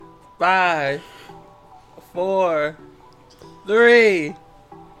5, 4, 3.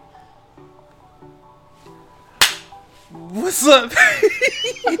 What's up?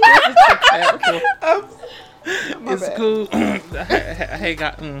 It's bad. cool. Hey,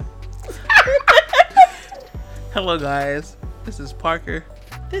 Hello, guys. This is Parker.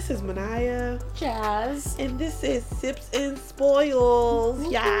 This is Manaya. Jazz. And this is Sips and Spoils.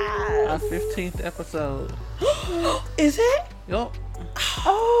 Our Yes. 15th episode. Is it? Yup.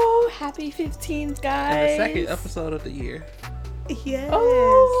 Oh, happy 15th, guys. And the second episode of the year. Yes.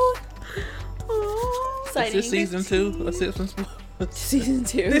 Oh. Is this season 2 of Sips and Spoils? Season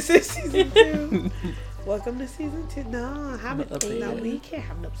 2. This is season 2. Welcome to season 2. No, we can't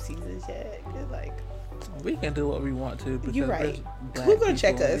have no seasons yet. It's like, we can do what we want to. Because you're right. Black Who's gonna people,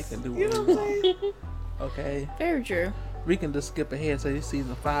 check us? We can do You know what I'm saying? Okay. Very true. We can just skip ahead to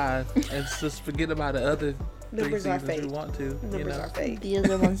season 5 and just forget about the other 3 Numbers are seasons we fake. want to. Numbers are fake. The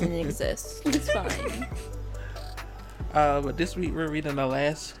other ones didn't exist. It's fine. But this week we're reading the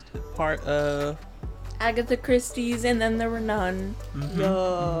last part of Agatha Christie's And Then There Were None.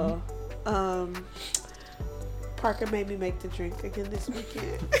 Yeah. Parker made me make the drink again this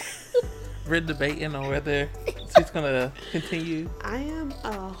weekend. We're debating on whether she's gonna continue. I am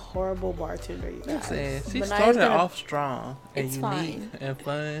a horrible bartender, you guys. Listen, she But started Naya's off strong and It's unique fine. and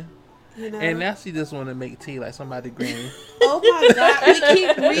fun, You know? and now she just want to make tea like somebody granny. Oh my god, we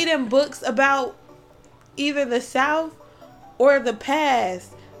keep reading books about either the South or the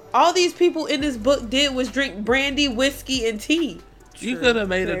past. All these people in this book did was drink brandy, whiskey, and tea. You could have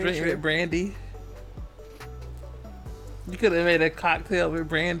made a Very drink true. with brandy. You could have made a cocktail with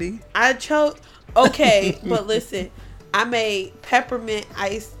brandy. I chose. Okay, but listen, I made peppermint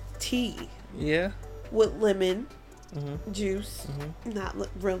iced tea Yeah. with lemon Mm-hmm. juice, not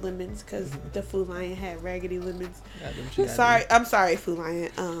real lemons, because the Food Lion had raggedy lemons. Sorry. I'm sorry, Food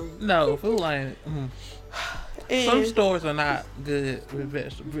Lion. No, Food Lion. And Some stores are not good with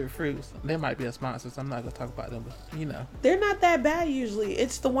vegetables, with fruits. They might be a sponsor, so I'm not gonna talk about them. But you know, they're not that bad usually.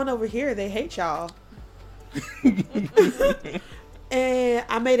 It's the one over here. They hate y'all. And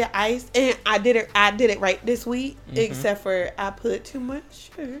I made it ice, and I did it right this week, except for I put too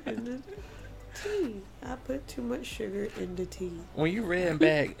much sugar in the tea. I put too much sugar in the tea. when you ran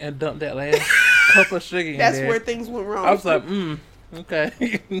back and dumped that last cup of sugar in That's there, where things went wrong. I was like,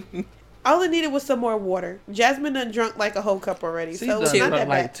 okay. All I needed was some more water. Jazmine done drunk like a whole cup already, She so it's done not drunk that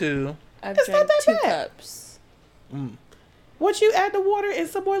like bad. 2. I've It's not drank that 2 bad. cups. Once you add the water and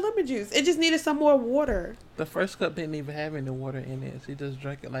some more lemon juice, it just needed some more water. The first cup didn't even have any water in it. She just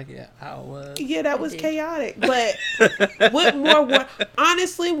drank it like how it was. Yeah, that was Indeed. chaotic. But with more water,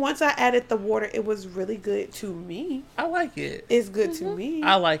 honestly, once I added the water, it was really good to me. I like it. It's good to me.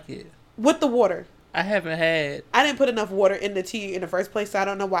 I like it. With the water. I haven't had. I didn't put enough water in the tea in the first place, so I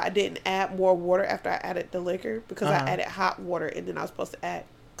don't know why I didn't add more water after I added the liquor, because I added hot water and then I was supposed to add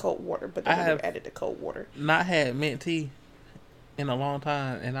cold water, but then I never added the cold water. Not had mint tea in a long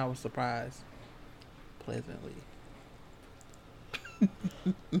time, and I was surprised pleasantly.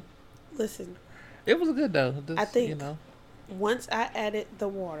 Listen, It was good though. Just, I think- you know. once I added the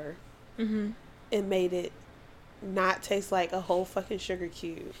water, it made it not taste like a whole fucking sugar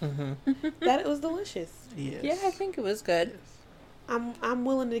cube. That it was delicious. Yes. Yeah, I think it was good. I'm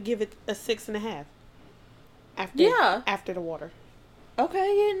willing to give it a 6.5. After the water. Okay,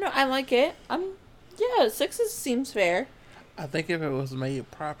 yeah, no, I like it. Yeah, 6 seems fair. I think if it was made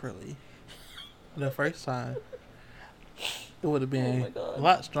properly the first time, it would have been my God. a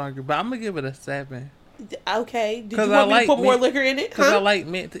lot stronger. But I'm gonna give it a 7 Okay. Did 'Cause you I want me to like put more mint- liquor in it? because I Huh? like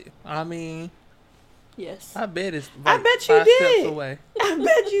mint tea. I mean, Yes. I bet it's. I Like bet you 5 steps did. away. I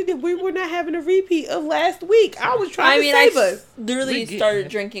bet you did. We were not having a repeat of last week. I was trying to save us. literally We get started it.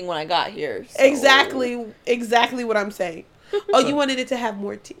 drinking when I got here. So. Exactly what I'm saying. Oh, you wanted it to have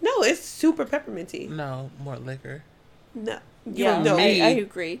more tea? No, it's super pepperminty. No more liquor. No, Yeah, no, I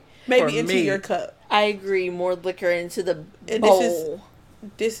agree. maybe for into me. your cup. I agree. More liquor into the And bowl.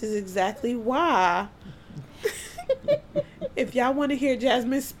 this is exactly why. If y'all want to hear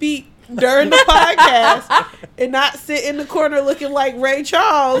Jazmine speak during the podcast and not sit in the corner looking like Ray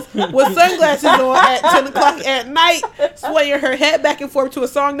Charles with sunglasses on at 10 o'clock at night, swaying her head back and forth to a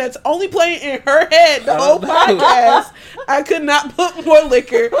song that's only playing in her head the whole no. podcast, I could not put more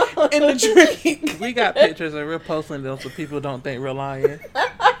liquor in the drink. We got pictures and we're posting them so people don't think we're lying.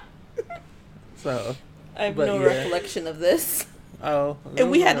 So, I have but no yeah. recollection of this. oh.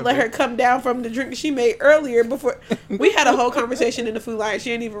 And we had to let her come down from the drink she made earlier before. We had a whole conversation in the Food Lion. She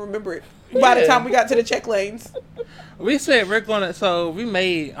didn't even remember it by the Yeah. time we got to the check lanes. We said we're gonna. So we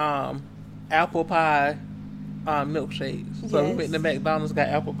made apple pie milkshakes. So we went to McDonald's, got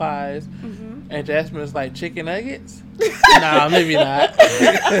apple pies, Mm-hmm. and Jazmine was like, chicken nuggets? Nah, maybe not.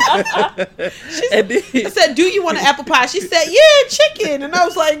 And then, I said, "Do you want an apple pie?" She said, "Yeah, chicken." And I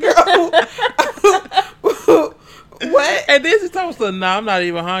was like, "Girl, what?" and then she told us, "No, I'm not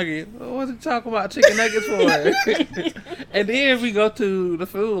even hungry. What are you talking about chicken nuggets for?" And then we go to the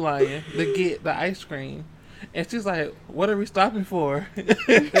Food Lion to get the ice cream. And she's like, "What are we stopping for?"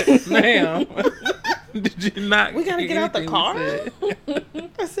 Ma'am, did you not? We gotta get out the anything car? we said?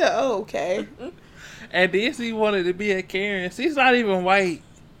 I said, "Oh, okay." And then she wanted to be a Karen. She's not even white.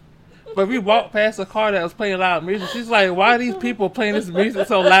 But we walked past a car that was playing loud music. She's like, "Why are these people playing this music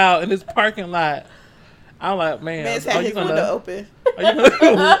so loud in this parking lot?" I'm like, "Man, Man's are had you his gonna window open. Are you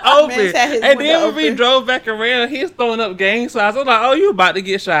gonna open?" Man's had his And window then when we open. drove back around, he's throwing up gang signs. I'm like, "Oh, you about to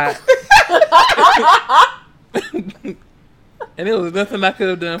get shot." And it was nothing I could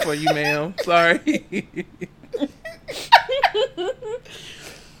have done for you, ma'am. Sorry.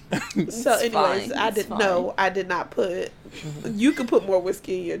 So, anyways, fine. I It's didn't fine. know. I did not put. You could put more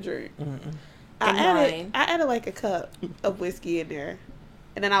whiskey in your drink. I mine. added like a cup of whiskey in there,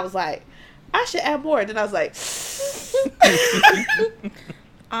 and then I was like, I should add more. And then I was like,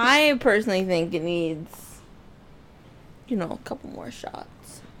 I personally think it needs, a couple more shots.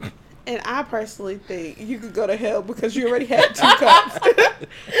 and I personally think you could go to hell because you already had 2 cups.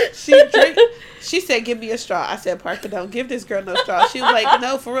 She said, "Give me a straw." I said, "Parker, don't give this girl no straw." She was like,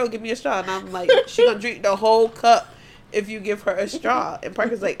 "No, for real, give me a straw." And I'm like, "She gonna drink the whole cup if you give her a straw." And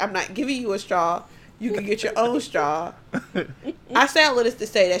Parker's like, "I'm not giving you a straw. You can get your own straw." I said all of this to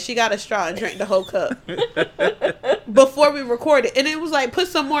say that she got a straw and drank the whole cup before we recorded. And it was like, "Put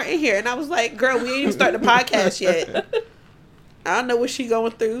some more in here." And I was like, "Girl, we ain't even start the podcast yet." I don't know what she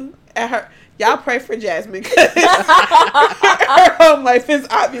going through. Y'all pray for Jazmine. 'Cause her home life is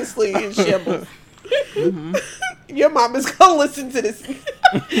obviously in shambles. Mm-hmm. Your mom is gonna listen to this.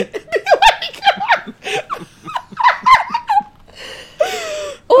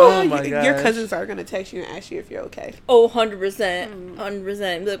 Oh my Your gosh. cousins are gonna text you and ask you if you're okay. Oh, 100%.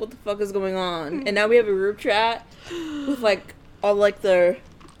 100%. Be like, what the fuck is going on? And now we have a group chat with, like, all, like, our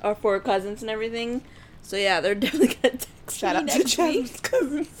 4 cousins and everything. So, yeah, they're definitely going to text Shout me out to next week. Jazmine's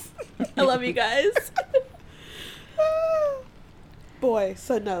cousins. I love you guys. Boy,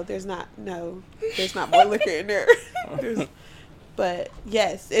 so no, there's not more liquor in there. But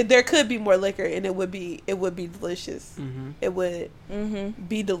yes, there could be more liquor, and it would be delicious. Mm-hmm. It would Mm-hmm.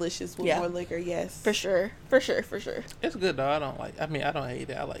 be delicious with Yeah. more liquor. Yes, For sure. For sure. For sure. It's good though. I don't hate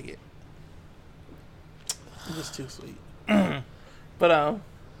it. I like it. It's just too sweet. But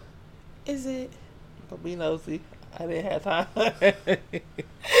Is it? but be nosy. I didn't have time. Yeah,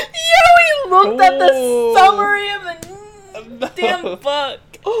 we looked at the Ooh. summary of the No. damn book.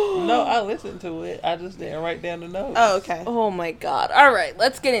 No, I listened to it. I just didn't write down the notes. Oh, okay. Oh my god. All right,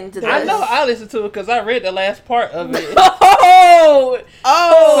 let's get into this. I know I listened to it because I read the last part of it. Oh,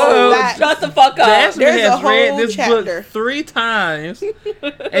 Oh, that- shut the fuck up. Jazmine There's a has read whole this chapter. book 3 times,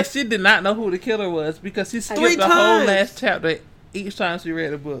 and she did not know who the killer was because she skipped 3 the whole times. last chapter each time she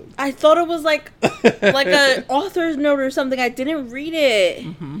read a book. I thought it was like an author's note or something. I didn't read it.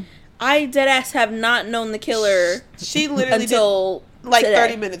 Mm-hmm. I deadass have not known the killer She literally until did like today.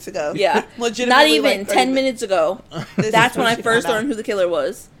 30 minutes ago. Yeah, Legitimately. not even like 30 10 minutes ago. This That's is when I she first found out. learned who the killer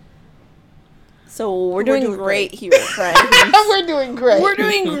was. So we're We're doing doing great great. here, friends. We're doing great. We're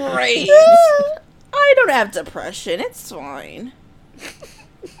doing great. I don't have depression. It's fine.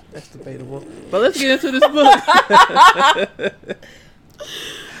 That's debatable. But let's get into this book.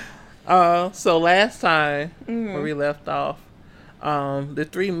 So last time where we left off, the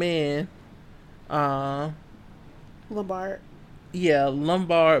 3 men, Lombard.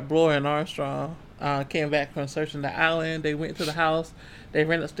 Lombard, Bloor, and Armstrong, came back from searching the island. They went to the house. They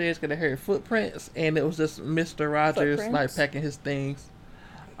ran upstairs because they heard footprints, and it was just Mr. Rogers Footprints? like packing his things.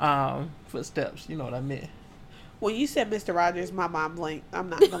 Footsteps, you know what I meant. When you said Mr. Rogers, my mind blinked. I'm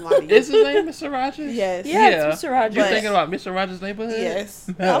not gonna lie to you. Is his name Mr. Rogers? Yes. Yeah, it's Mr. Rogers. You But- thinking about Mr. Rogers' Neighborhood? Yes.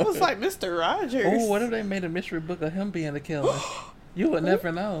 No. I was like, Mr. Rogers. Oh, what if they made a mystery book of him being the killer? You would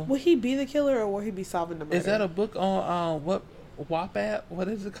never know. Will he be the killer or will he be solving the murder? Is that a book on what WAP? What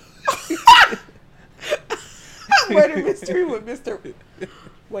is it called? murder mystery with Mr.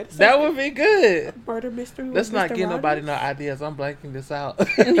 Wait a That second. would be good. Murder mystery with Let's Mr. not give nobody Rogers? no ideas. I'm blanking this out.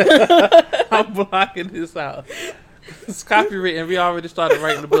 I'm blocking this out. It's copywritten. We already started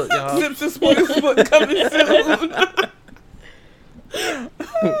writing the book, y'all. Zips and Spoilers book coming soon.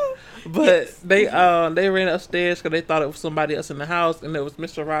 But they ran upstairs because they thought it was somebody else in the house, and it was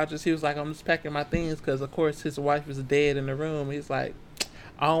Mr. Rogers. He was like, "I'm just packing my things," because of course his wife is dead in the room. He's like,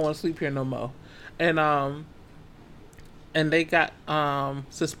 "I don't want to sleep here no more," and and they got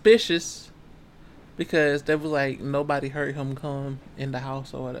suspicious because they was like nobody heard him come in the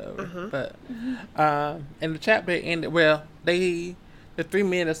house or whatever. But and the chapter ended. Well, the three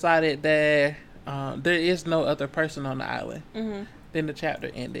men decided that there is no other person on the island. Then the chapter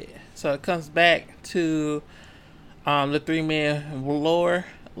ended. So it comes back to the three men, Lore,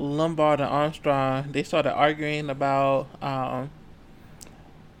 Lombard, and Armstrong. They started arguing about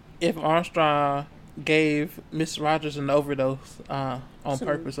if Armstrong gave Miss Rogers an overdose on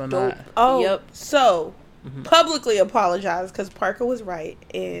purpose or not. Oh, Yep. So publicly apologize because Parker was right,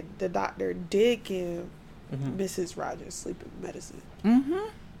 and the doctor did give Mrs. Rogers sleeping medicine.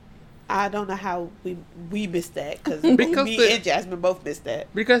 I don't know how we missed that because me and Jasmine both missed that.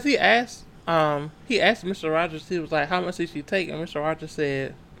 Because he asked Mr. Rogers, he was like, how much did she take? And Mr. Rogers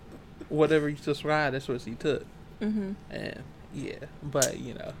said, whatever you prescribed, that's what she took. And yeah, but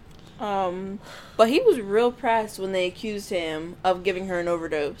you know. But he was real pressed when they accused him of giving her an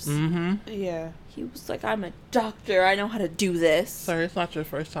overdose. Yeah. He was like, I'm a doctor. I know how to do this. Sir, it's not your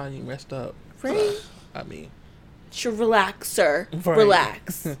first time you messed up. Right? I mean. Should relax, sir. Right.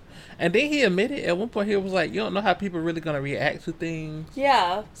 Relax. And then he admitted at one point, he was like, you don't know how people are really going to react to things.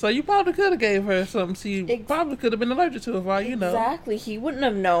 Yeah. So you probably could have gave her something she probably could have been allergic to, if all you know. Exactly. He wouldn't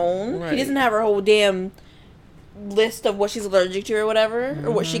have known. Right. He doesn't have her whole damn list of what she's allergic to or whatever,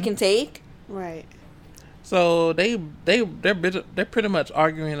 or what she can take. Right. So they're pretty much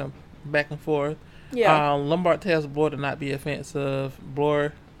arguing back and forth. Yeah. Lombard tells Bloor to not be offensive.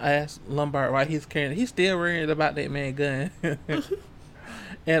 Bloor asks Lombard why he's carrying. He's still worried about that man gun.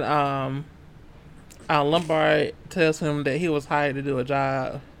 And Lombard tells him that he was hired to do a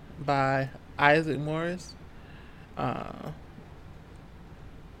job by Isaac Morris.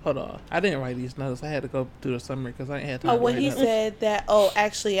 Hold on, I didn't write these notes. I had to go through the summary because I ain't had time. Oh, when he said that. Oh,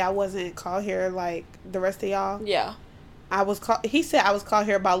 actually, I wasn't called here like the rest of y'all. Yeah. I was called. He said I was called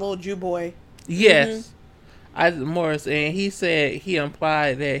here by little Jew boy. Yes. Isaac Morris, and he said he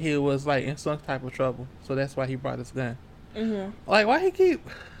implied that he was like in some type of trouble, so that's why he brought his gun. Like, why he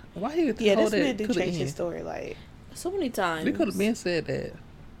Yeah, this man did change his story like so many times. They could have been said that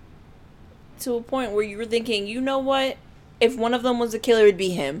to a point where you were thinking, you know what? If one of them was a killer, it'd be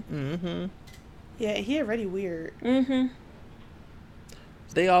him. Yeah, he already weird.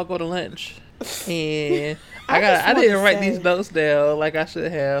 They all go to lunch, and I didn't write these notes down like I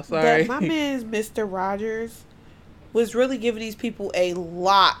should have. Sorry. That my man's Mr. Rogers was really giving these people a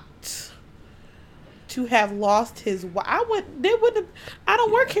lot to have lost his wife. I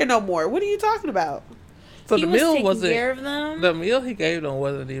don't work here no more. What are you talking about? So he the meal was taking care of them. The meal he gave them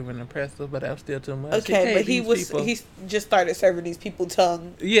wasn't even impressive, but that was still too much. Okay, but he just started serving these people cold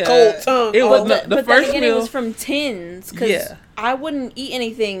tongue. It was the first then again, meal. It was from tins because I wouldn't eat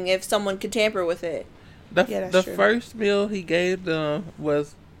anything if someone could tamper with it. The first meal he gave them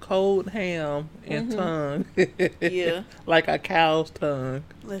was cold ham and tongue. Yeah. Like a cow's tongue.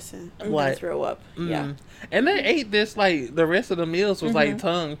 Listen. I'm gonna throw up. Yeah. And they ate this like the rest of the meals was like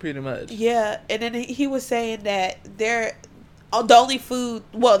tongue pretty much. Yeah, and then he was saying that the only food,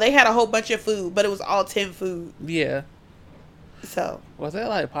 well, they had a whole bunch of food, but it was all tin food. Yeah. So. Was that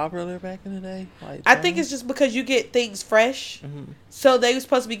like popular back in the day? Like I think it's just because you get things fresh. So they were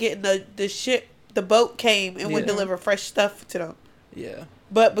supposed to be getting the boat came and would deliver fresh stuff to them. Yeah.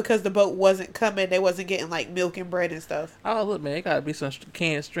 But because the boat wasn't coming, they wasn't getting like milk and bread and stuff. Oh, look, man, it gotta be some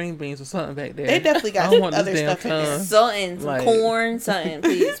canned string beans or something back there. They definitely got some other stuff in there. Something, some corn, something.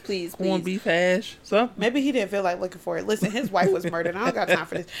 Please. Corn beef hash, something. Maybe he didn't feel like looking for it. Listen, his wife was murdered. I don't got time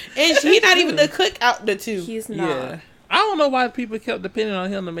for this. And he's not even the cook out the two. He's not. Yeah. I don't know why people kept depending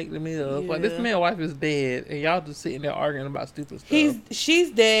on him to make the meals. Like, this man's wife is dead, and y'all just sitting there arguing about stupid stuff. She's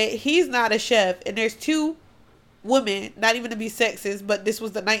dead. He's not a chef, and there's two women, not even to be sexist, but this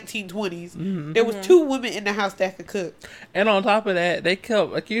was the 1920s. There was two women in the house that could cook. And on top of that, they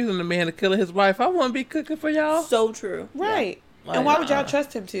kept accusing the man of killing his wife. I wouldn't be cooking for y'all. So true. Right. Yeah. And why would y'all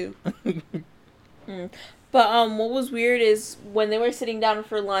trust him to? But what was weird is when they were sitting down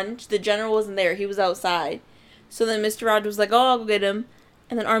for lunch, the general wasn't there. He was outside. So then Mr. Rogers was like, oh, I'll go get him.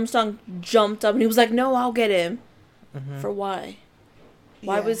 And then Armstrong jumped up and he was like, no, I'll get him. For why?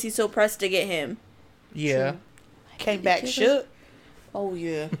 Why was he so pressed to get him? Yeah. Came back shook. Oh,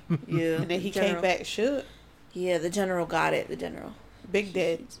 yeah. Yeah. And then he came back shook. Yeah, the general got it. The general. Big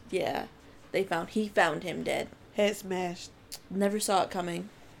dead. Yeah. He found him dead. Head smashed. Never saw it coming.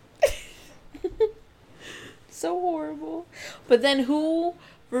 So horrible. But then who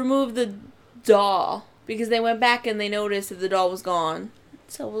removed the doll? Because they went back and they noticed that the doll was gone.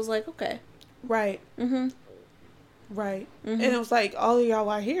 So it was like, okay. Right. Right. And it was like, all of y'all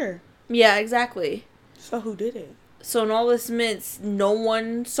are here. Yeah, exactly. So who did it? So in all this midst, no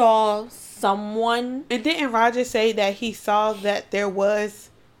one saw someone. And didn't Roger say that he saw that there was,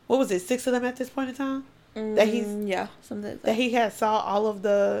 what was it, 6 of them at this point in time? That yeah, something like that he had saw all of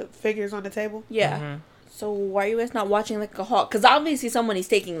the figures on the table? Yeah. Mm-hmm. So why are you guys not watching like a hawk? Because obviously somebody's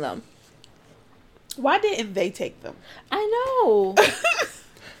taking them. Why didn't they take them? I know.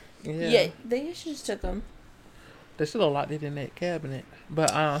 Yeah. They should just took them. They should have locked it in that cabinet.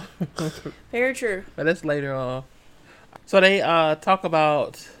 But Very true. but that's later on. So they talk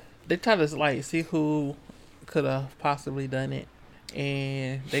about, they try to like see who could have possibly done it,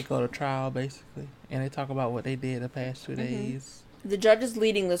 and they go to trial basically, and they talk about what they did the past 2 days. The judge is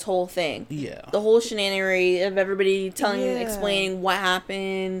leading this whole thing. Yeah. The whole shenanigery of everybody telling, explaining what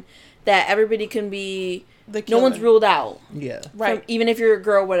happened, that everybody can be, no one's ruled out. Yeah. Right. From, even if you're a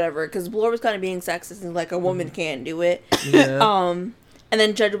girl, whatever. Because Blore was kind of being sexist and like a woman can't do it. Yeah. And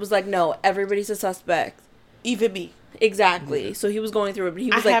then judge was like, no, everybody's a suspect. Even me. Exactly. Yeah. So he was going through it, but he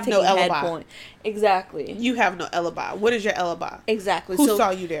was I like have taking no head alibi. point. Exactly. You have no alibi. What is your alibi? Exactly. Who so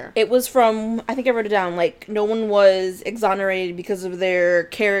saw you there? it was from, I think I wrote it down, like, no one was exonerated because of their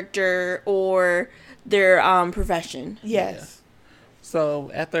character or their Yes. Yeah.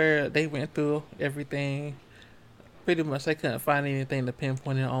 So after they went through everything, pretty much they couldn't find anything to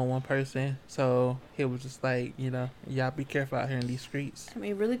pinpoint it on one person. So he was just like, y'all be careful out here in these streets. I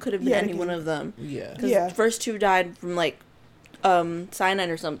mean, it really could have been any one of them. Yeah. Because Yeah. the first 2 died from, like, cyanide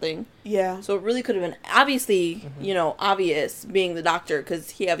or something. Yeah. So it really could have been, obviously, obvious being the doctor because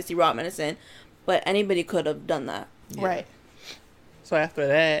he obviously brought medicine. But anybody could have done that. Yeah. Right. So after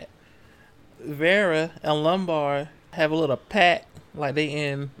that, Vera and Lombard have a little pact, like they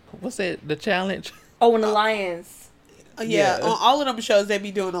in, what's that, the challenge? Oh, an alliance. Yeah. Yeah. On all of them shows, they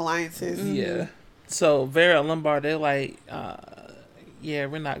be doing alliances. Yeah. So Vera and Lombard, they're like, yeah,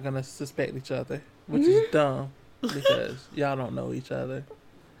 we're not going to suspect each other, which is dumb because y'all don't know each other.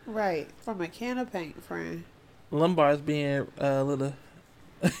 Right. From a can of paint, friend. Lombard's being a little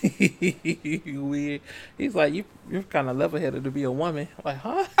weird. He's like, you're kind of level-headed to be a woman. Like,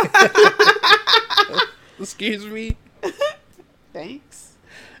 huh? Excuse me? Thanks.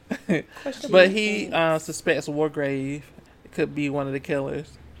 But he suspects Wargrave could be one of the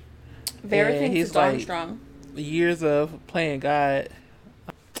killers. Vera And thinks he's it's like- Armstrong. Years of playing God,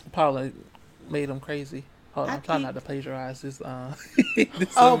 Paula made him crazy. Hold on, I'm trying not to plagiarize this.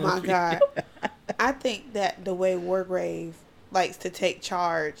 This Oh movie. my God. I think that the way Wargrave likes to take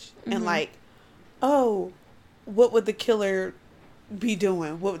charge and like, oh, what would the killer be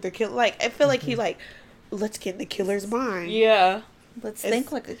doing? What would the killer like? I feel like he like, let's get in the killer's mind. Yeah. Let's It's-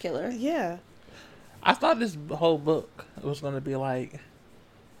 think like a killer. Yeah. I thought this whole book was going to be like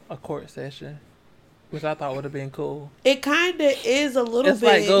a court session, which I thought would have been cool. It kind of is a little It's bit.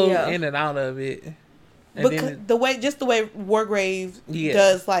 like go yeah. in and out of it. And Because then the way Wargrave Yeah.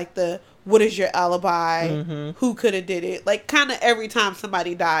 does like the what is your alibi? Mhm. Who could have did it? Like kind of every time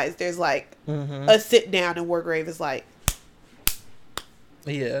somebody dies, there's like Mhm. a sit down and Wargrave is like,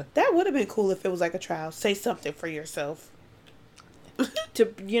 Yeah. that would have been cool if it was like a trial. Say something for yourself. To,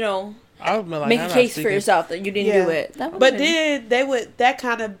 I would be like, make I'm a not case for speaking- yourself that you didn't Yeah. do it. That would've But been- then that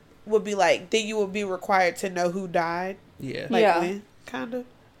kind of would be like then you would be required to know who died. Yeah. Like Yeah. when kind of.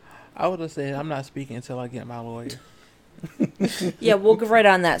 I would have said, I'm not speaking until I get my lawyer. Yeah, we'll get right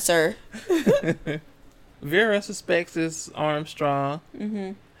on that, sir. Vera suspects it's Armstrong.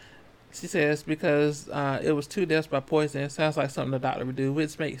 Mm-hmm. She says because it was 2 deaths by poison. It sounds like something the doctor would do,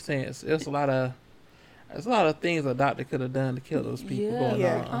 which makes sense. There's a lot of things a doctor could have done to kill those people going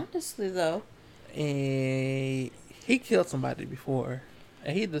Yeah. on. Honestly, though. And he killed somebody before,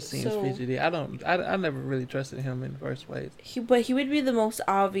 and he just seems So- fidgety. I never really trusted him in the first place. But he would be the most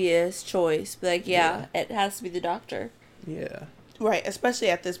obvious choice. Be like, yeah, it has to be the doctor. Yeah. Right, especially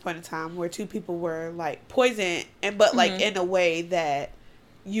at this point in time where 2 people were like poisoned, but like in a way that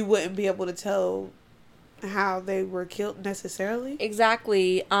you wouldn't be able to tell how they were killed necessarily.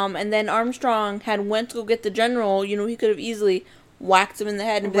 Exactly. And then Armstrong had went to go get the general. He could have easily whacked him in the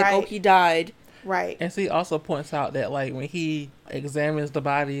head and be like, oh, Right. he died. Right. And she also points out that like when he examines the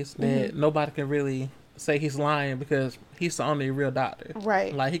bodies, that nobody can really say he's lying because he's the only real doctor.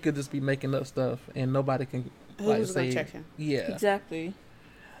 Right. Like he could just be making up stuff, and nobody can like Who's say gonna check him? yeah, Exactly.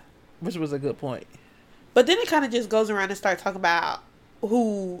 which was a good point. But then it kind of just goes around and starts talking about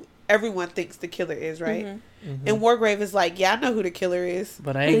who everyone thinks the killer is, right? Mm-hmm. And Wargrave is like, yeah, I know who the killer is.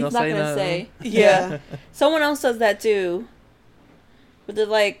 But I He's ain't not gonna say gonna nothing. say. Yeah. Someone else says that too. But they're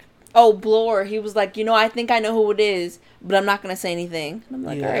like, oh, Blore. He was like, I think I know who it is, but I'm not gonna say anything. And I'm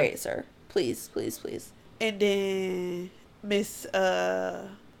like, Yeah. all right, sir. Please, please, please. And then Miss not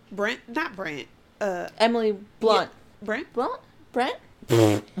Brent. Emily Blunt. Brent? Brent?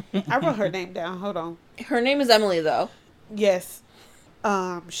 I wrote her name down. Hold on. Her name is Emily, though. Yes.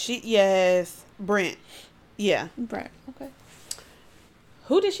 Yes. Brent. Yeah. Brent. Okay.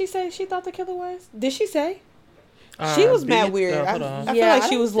 Who did she say she thought the killer was? Did she say? She was mad weird. Hold on. I feel like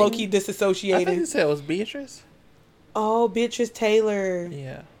she was low-key I disassociated. think you said it was Beatrice. Oh, Beatrice Taylor.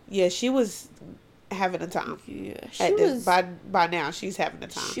 Yeah. Yeah, she was having a time. Yeah. By now, she's having a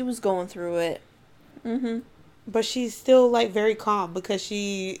time. She was going through it. Mm-hmm. But she's still, like, very calm because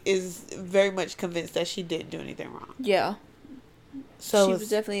she is very much convinced that she didn't do anything wrong. Yeah. So she was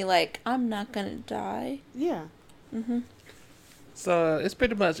definitely like, I'm not gonna die. Yeah. Mm-hmm. So it's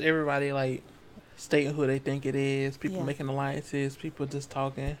pretty much everybody, like, stating who they think it is. People making alliances. People just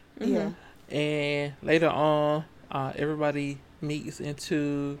talking. Mm-hmm. Yeah. And later on, everybody meets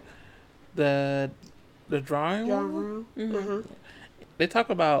into the drawing room. Mm-hmm. Mm-hmm. They talk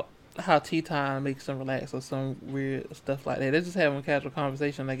about how tea time makes them relax or some weird stuff like that. They're just having a casual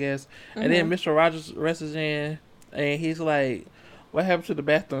conversation, I guess. Mm-hmm. And then Mr. Rogers rushes in, and he's like, "What happened to the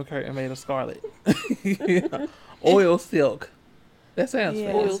bathroom curtain made of scarlet? Oil silk. That sounds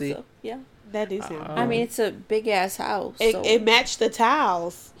fancy. Yeah. That do sound I mean, it's a big ass house. It matched the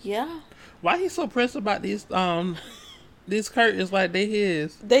tiles. Yeah. Why he so pressed about these curtains like they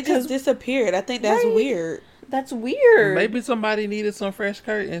his? They just disappeared. I think that's weird. That's weird. Maybe somebody needed some fresh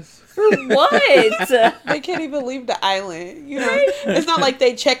curtains. For what? They can't even leave the island. You know, it's not like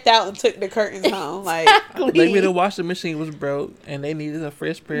they checked out and took the curtains home. Like maybe the washing machine was broke and they needed a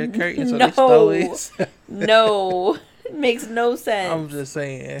fresh pair of curtains, so they stole it. No, it makes no sense. I'm just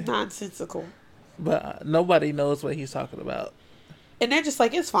saying, nonsensical. But nobody knows what he's talking about. And they're just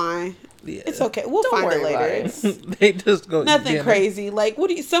like, it's fine. Yeah. It's okay. We'll Don't find worry it later. about it. They just go Nothing dinner. crazy. Like,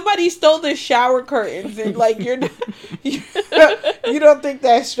 somebody stole the shower curtains, and like you're not, you don't think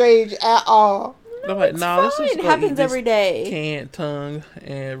that's strange at all. I'm like, nah, this is It happens every day. Canned tongue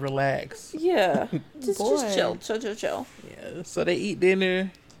and relax. Yeah, just Boy. chill. Yeah. So they eat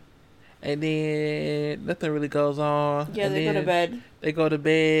dinner, and then nothing really goes on. Yeah, and they go to then bed They go to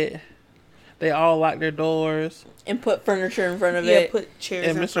bed. They all lock their doors. and put furniture in front of Yeah, it. put chairs.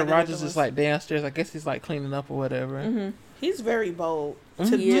 And in Mr. front of the Rogers doors. is like downstairs. I guess he's like cleaning up or whatever. Mm-hmm. He's very bold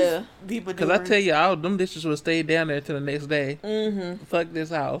to Yeah. just be maneuvering. Because I tell you, all them dishes would stay down there till the next day. Mm-hmm. Fuck this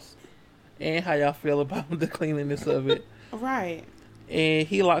house. And how y'all feel about the cleanliness of it. Right. And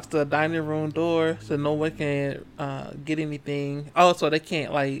he locks the dining room door so no one can get anything. Oh, so they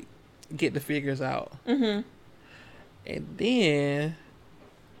can't like get the figures out. Mm-hmm. And then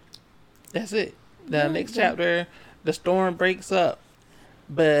that's it. The next chapter, the storm breaks up,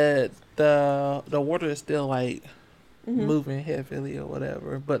 but the water is still like moving heavily or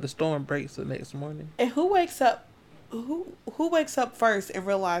whatever. But the storm breaks the next morning. And who wakes up? Who wakes up first and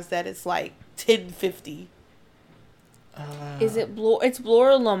realize that it's like 10:50? Is it It's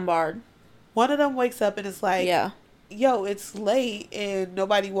Blora Lombard. One of them wakes up and it's like, Yeah. yo, it's late and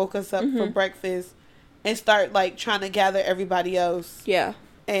nobody woke us up for breakfast, and start like trying to gather everybody else. Yeah.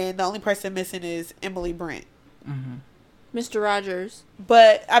 And the only person missing is Emily Brent. Mr. Rogers.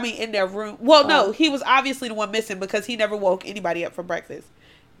 But I mean, in their room. Well, no, he was obviously the one missing because he never woke anybody up for breakfast.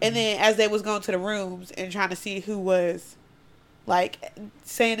 And then as they was going to the rooms and trying to see who was, like,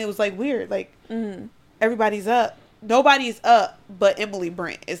 saying it was like weird, like everybody's up, nobody's up, but Emily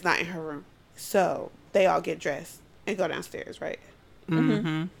Brent is not in her room. So they all get dressed and go downstairs, right? Mm-hmm.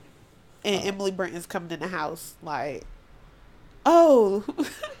 And Emily Brent is coming in the house like, oh,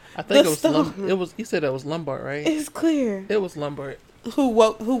 I think The it was. He said it was Lombard, right? it's clear. It was Lombard. Who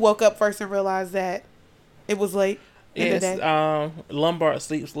woke up first and realized that it was late in the day? Yes. Lombard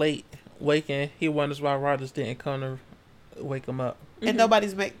sleeps late, waking. He wonders why Rogers didn't come to wake him up. And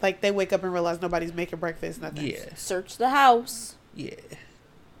nobody's they wake up and realize nobody's making breakfast, nothing. Yeah. Search the house. Yeah.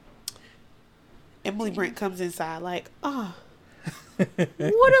 Emily Brent comes inside like, oh,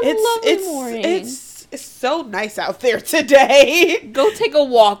 What a lovely morning. It's so nice out there today. Go take a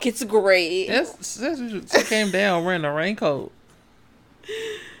walk. It's great. She came down wearing a raincoat.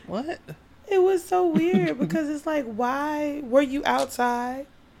 What? It was so weird because it's like, why were you outside?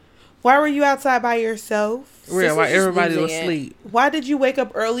 Why were you outside by yourself? Real, why just everybody was losing it. asleep. Why did you wake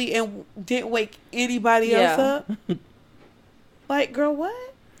up early and didn't wake anybody else up? Like, girl,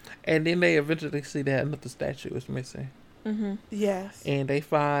 what? And then they eventually see that another statue is missing. Yes. And they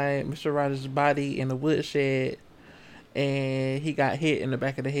find Mr. Rogers' body in the woodshed, and he got hit in the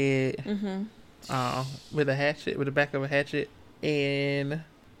back of the head with the back of a hatchet. And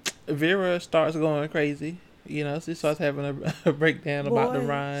Vera starts going crazy. You know, she starts having a breakdown about the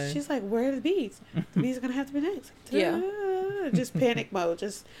rhyme. She's like, where are the bees? The bees are going to have to be next. Yeah. Just panic mode.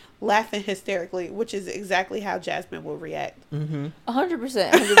 Just laughing hysterically, which is exactly how Jazmine will react. 100%.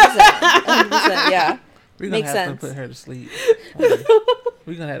 100%. Yeah. We're going to Makes have sense. to put her to sleep. We're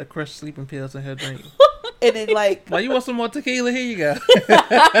going to have to crush sleeping pills in her drink. And then, like... Well, you want some more tequila? Here you go.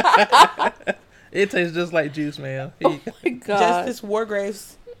 It tastes just like juice, man. Here you go. Oh my God. Justice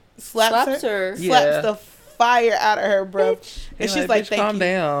Wargraves slaps her. Yeah. Slaps the fire out of her, bro. And she's like, "Bitch, calm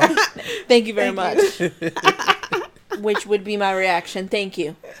down." Thank you very Thank much. Which would be my reaction. Thank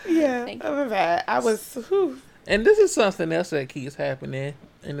you. Yeah. Thank you. I'm bad. I was... Whew. And this is something else that keeps happening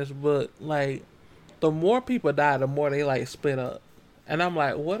in this book. Like, the more people die, the more they, like, split up. And I'm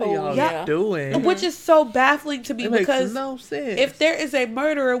like, what are y'all yeah. doing? Which is so baffling to me It because makes no sense. if there is a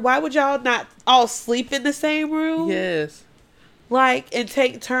murderer, why would y'all not all sleep in the same room? Yes. Like, and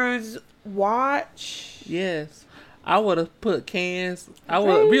take turns watch? Yes. I would have put cans.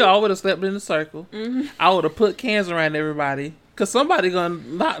 We all would have slept in a circle. Mm-hmm. I would have put cans around everybody. Because somebody going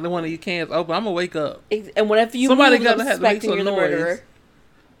to knock one of your cans open. I'm going to wake up. And whenever you Somebody move, gonna I'm have to make suspecting some you're the noise. murderer.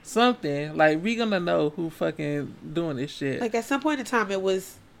 Something. Like, we going to know who fucking doing this shit. Like, at some point in time, it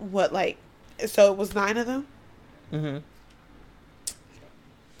was, what, like, so it was 9 of them? Mm-hmm.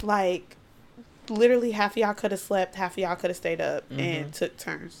 Like, literally half of y'all could have slept, half of y'all could have stayed up and took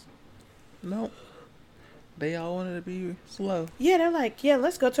turns. Nope. They all wanted to be slow. Yeah, they're like, yeah,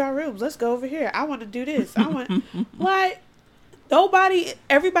 let's go to our rooms. Let's go over here. I want to do this. I want... Like...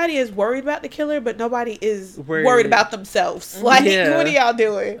 Everybody is worried about the killer, but nobody is worried about themselves. Like, Yeah. what are y'all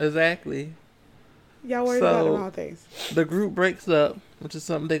doing? Exactly. Y'all worried about the wrong things. The group breaks up, which is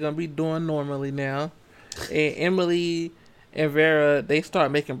something they're going to be doing normally now. And Emily and Vera, they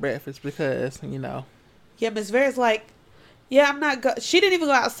start making breakfast because, you know. Yeah, Miss Vera's like, yeah, I'm not she didn't even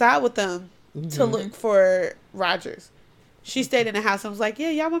go outside with them to look for Rogers. She stayed in the house and was like, yeah,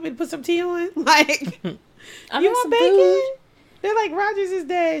 y'all want me to put some tea on? Like, I you want want some bacon? food. They're like, Rogers is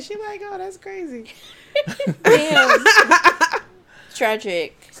dead. She like, oh, that's crazy. Damn.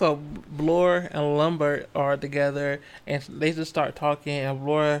 Tragic. So Blore and Lambert are together, and they just start talking, and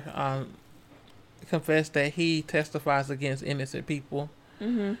Blore confessed that he testifies against innocent people.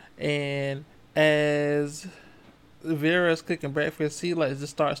 Mm-hmm. And as Vera's cooking breakfast, he like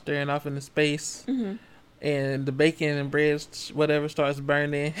just starts staring off into space. Mm-hmm. And the bacon and bread, whatever, starts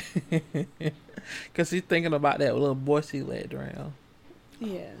burning. Because she's thinking about that little boy she led around.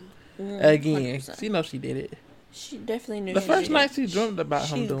 Yeah. Again. 100%. She knows she did it. She definitely knew. The she first did. night she dreamed about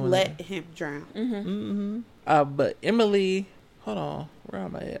him She doing let it. him drown. Mm-hmm. But Emily... Hold on. Where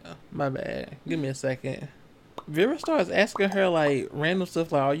am I at? My bad. Give me a second. Vera starts asking her, like, random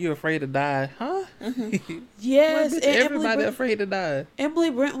stuff like, are you afraid to die? Huh? Mm-hmm. Yes. Like, bitch, and everybody afraid to die. Emily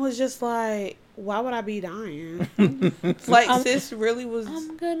Brent was just like, why would I be dying? Like, sis really was...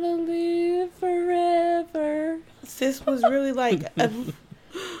 I'm gonna live forever. Sis was really like, I'm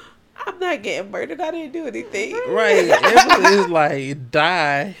not getting murdered. I didn't do anything. Right. Emily is like,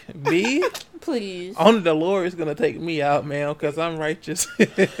 die. Me? Please. Only the Lord is going to take me out, man, because I'm righteous.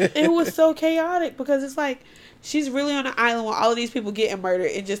 It was so chaotic because it's like, she's really on an island with all of these people getting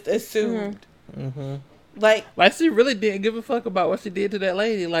murdered and just assumed. Mm-hmm. Like she really didn't give a fuck about what she did to that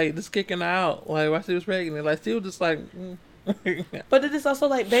lady, like, just kicking her out, like, while she was pregnant. Like, she was just like... But it is also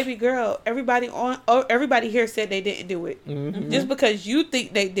like, baby girl, everybody here said they didn't do it. Mm-hmm. Just because you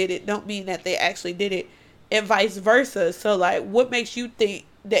think they did it don't mean that they actually did it, and vice versa. So like, what makes you think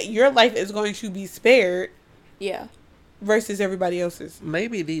that your life is going to be spared? Yeah. Versus everybody else's.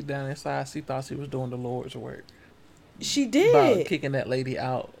 Maybe deep down inside, she thought she was doing the Lord's work. She did. About kicking that lady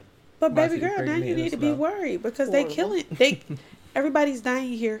out. But while baby she was girl, now pregnant you and need to be stuff. worried because Horrible. everybody's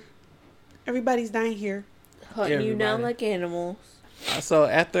dying here. Everybody's dying here. Hunting you down Everybody. like animals. So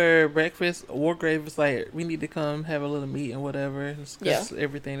after breakfast, Wargrave was like, we need to come have a little meeting, whatever, discuss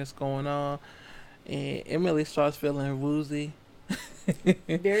everything that's going on. And Emily starts feeling woozy.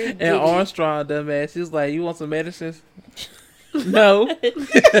 Very And giddy. Armstrong, dumbass, she's like, you want some medicines? No.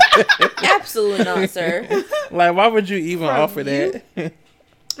 Absolutely not, sir. Like, why would you even From offer you? that?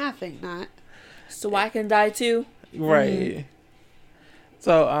 I think not. So I can die too? Right.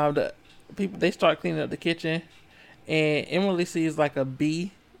 So the people, they start cleaning up the kitchen, and Emily sees like a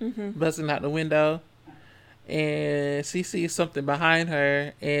bee busting out the window, and she sees something behind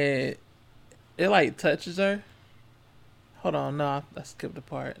her, and it like touches her. Hold on, no, I skipped the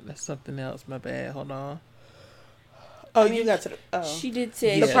part. That's something else. My bad. Hold on. Oh, I mean, you got to the... Oh. She did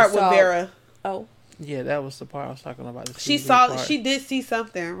say Yeah. The part with saw- Vera. Oh. Yeah, that was the part I was talking about. The She TV saw... part. She did see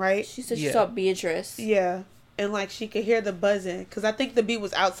something, right? She said she Yeah. saw Beatrice. Yeah. and like she could hear the buzzing because I think the bee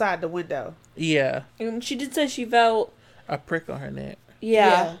was outside the window. Yeah. And she did say she felt A prick on her neck.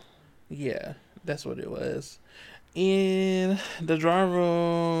 yeah. Yeah, that's what it was. In the drawing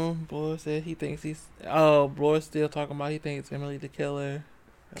room, Bloor said he thinks Bloor's still talking about he thinks Emily the killer.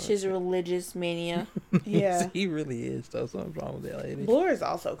 She's a religious mania. Yeah. He really is, though. Something's wrong with that lady. Bloor is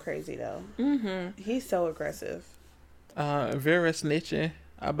also crazy though. Mm-hmm. He's so aggressive. Vera snitching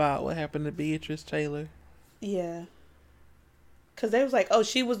about what happened to Beatrice Taylor. Yeah. Because they was like, oh,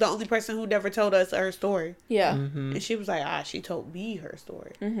 she was the only person who never told us her story. Yeah. Mm-hmm. And she was like, she told me her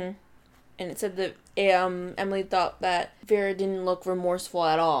story. Mm-hmm. And it said that Emily thought that Vera didn't look remorseful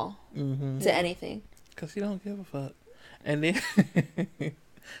at all to anything. Because he don't give a fuck. And then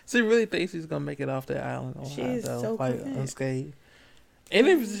she really thinks she's going to make it off that island. She's so convinced. Unscathed. And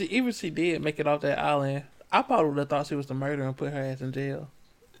if she did make it off that island, I probably would have thought she was the murderer and put her ass in jail.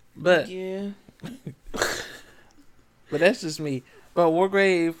 But yeah. But that's just me. But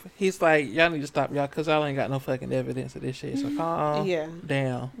Wargrave, he's like, y'all need to stop y'all because y'all ain't got no fucking evidence of this shit. So calm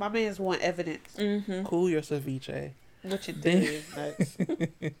down. My man's want evidence. Mm-hmm. Cool your ceviche. What you do is nuts.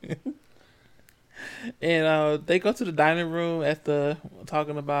 And they go to the dining room after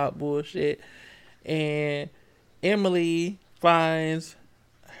talking about bullshit. And Emily finds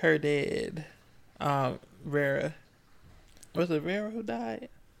her dad, Vera. Was it Vera who died?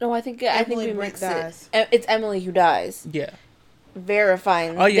 No, I think we mixed dies. it. It's Emily who dies. Yeah. Vera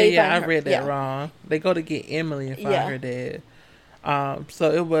finds. Oh yeah. I her. read that Yeah. wrong. They go to get Emily and find her dad.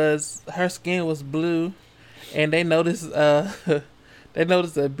 So it was her skin was blue, and they noticed a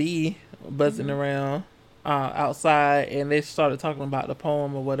bee buzzing around outside, and they started talking about the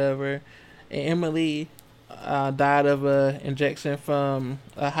poem or whatever. And Emily died of a injection from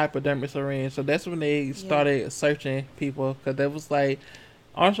a hypodermic syringe. So that's when they started searching people because they was like.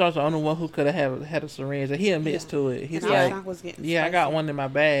 Armstrong's the only one who could have had a syringe, and he admits to it. He's like, I got one in my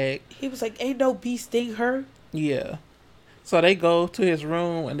bag. He was like, ain't no bee sting her. Yeah. So they go to his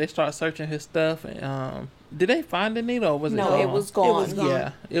room, and they start searching his stuff. And did they find the needle, or was it gone? No, it was gone. It was gone.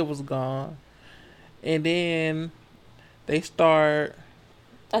 Yeah, it was gone. And then they start...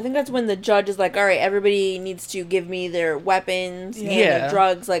 I think that's when the judge is like, all right, everybody needs to give me their weapons and their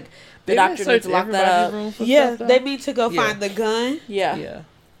drugs. Like, the doctor needs to lock that up. Yeah, they need to go find the gun. Yeah.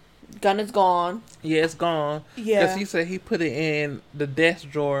 Gun is gone. Yeah, it's gone. Yeah. Because he said he put it in the desk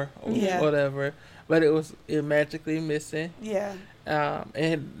drawer or whatever, but it magically missing. Yeah.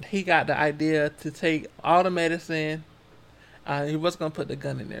 And he got the idea to take all the medicine. He was going to put the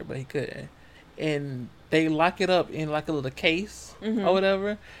gun in there, but he couldn't. And they lock it up in like a little case or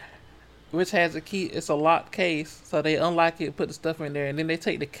whatever, which has a key. It's a locked case, so they unlock it, put the stuff in there, and then they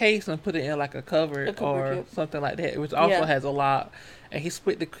take the case and put it in like a cupboard or something like that, which also has a lock. And he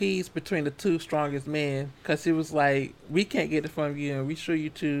split the keys between the two strongest men because he was like, "We can't get it from you, and we sure you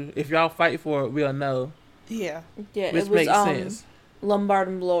two. If y'all fight for it, we'll know." Yeah, yeah, which it was makes sense. Lombard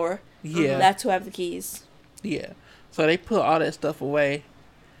and Bloor. Yeah, that's who have the keys. Yeah, so they put all that stuff away.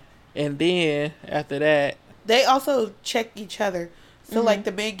 And then, after that... They also check each other. So, like,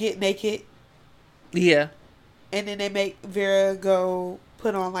 the men get naked. Yeah. And then they make Vera go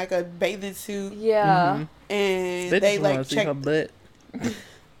put on, like, a bathing suit. Yeah. And they like, check... her butt.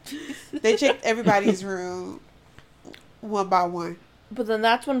 They checked everybody's room one by one. But then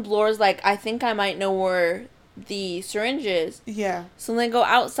that's when Bloor's like, I think I might know where the syringe is. Yeah. So they go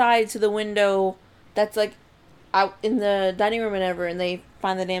outside to the window that's, like, out in the dining room and they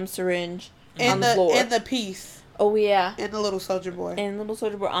find the damn syringe on the floor. And the piece. Oh, yeah. And the little soldier boy. And the little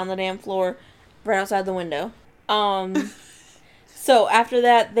soldier boy on the damn floor right outside the window. So after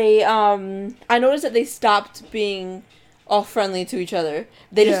that, they, I noticed that they stopped being all friendly to each other.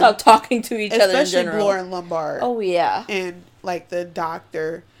 They just stopped talking to each other in general. Especially Bloor and Lombard. Oh, yeah. And, like, the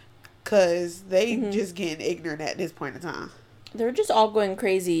doctor, because they just getting ignorant at this point in time. They're just all going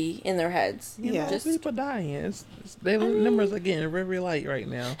crazy in their heads. Just people dying. Numbers are getting very light right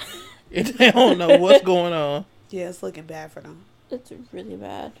now. They don't know what's going on. Yeah, it's looking bad for them. It's really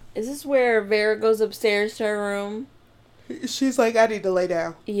bad. Is this where Vera goes upstairs to her room? She's like, I need to lay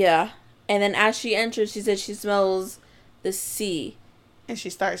down. Yeah. And then as she enters, she says she smells the sea. And she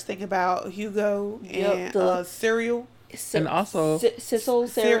starts thinking about Hugo and cereal. And also...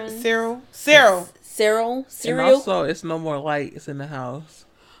 Cyril. And also, it's no more lights in the house.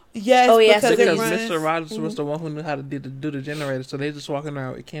 Yes, because Mr. Rogers was the one who knew how to do the generator, so they just walking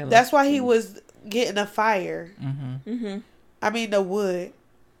around with candles. That's why he was getting a fire. Mm-hmm. I mean, the wood.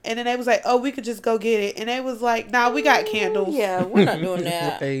 And then they was like, oh, we could just go get it. And they was like, nah, we got candles. Yeah, we're not doing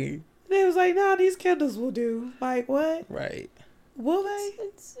that. Hey. They was like, nah, these candles will do. Like, what? Right. Will they?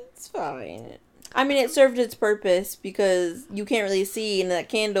 It's fine. I mean, it served its purpose because you can't really see, and that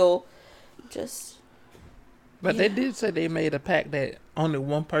candle just... But they did say they made a pact that only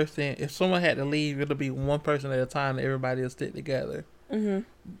one person, if someone had to leave, it'll be one person at a time and everybody will stick together. Mm-hmm.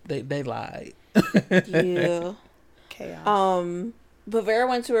 They lied. Yeah. Chaos. But Vera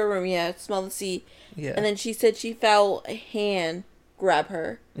went to her room, smell the sea. Yeah. And then she said she felt a hand grab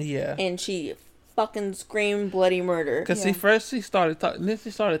her. Yeah. And she fucking screamed bloody murder. Because see, first she started talking, then she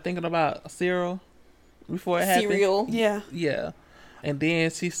started thinking about cereal before it happened. Cereal. Yeah. Yeah. And then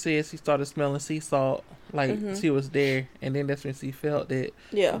she said she started smelling sea salt, like she was there. And then that's when she felt that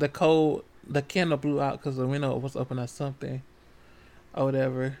the candle blew out because the window was open or something. Or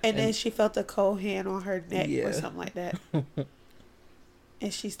whatever. And then she felt a cold hand on her neck or something like that.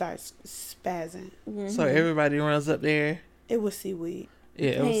 And she starts spazzing. Mm-hmm. So everybody runs up there. It was seaweed. Yeah,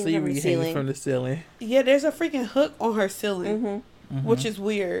 it was seaweed hanging from the ceiling. Yeah, there's a freaking hook on her ceiling, which is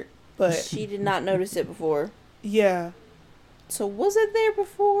weird. But she did not notice it before. Yeah. So was it there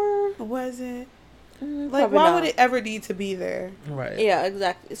before? Was it? Like, why would it ever need to be there? Right. Yeah,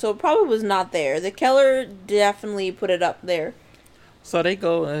 exactly. So it probably was not there. The Keller definitely put it up there. So they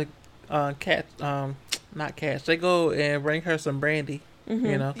go and not catch. They go and bring her some brandy,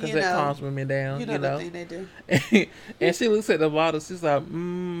 you know, because that calms women down. You know the thing they do. And she looks at the bottle. She's like,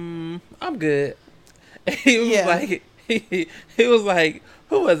 I'm good. And he was like, he was like,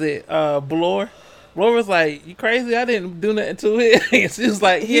 who was it? Blore. Blore was like, you crazy? I didn't do nothing to it. And she was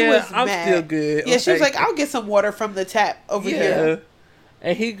like, I'm still good. Yeah, she was like, I'll get some water from the tap over here.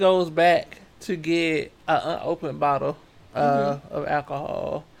 And he goes back to get an unopened bottle of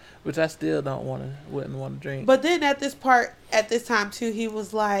alcohol, which I still wouldn't want to drink. But then at this time too, he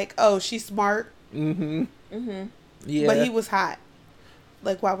was like, "Oh, she's smart." Yeah. But he was hot.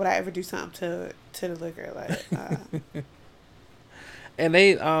 Like, why would I ever do something to the liquor? Like, and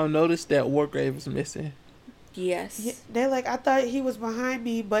they noticed that Wargrave was missing. Yes. Yeah, they're like, I thought he was behind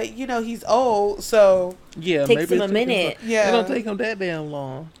me, but he's old, so takes him a minute. Yeah, it don't take him that damn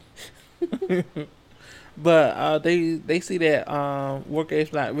long. But they see that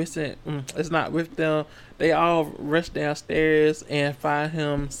Wargrave's not recent. It's not with them. They all rush downstairs and find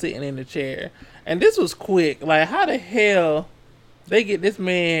him sitting in the chair. And this was quick. Like, how the hell they get this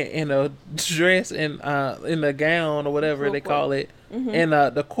man in a dress and in a gown or whatever they call it, and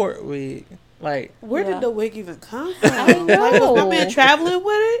the court wig? Like, where did the wig even come from? I know. Like, was my man traveling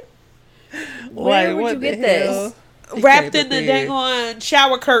with it? Where would you get this? Wrapped in the dang on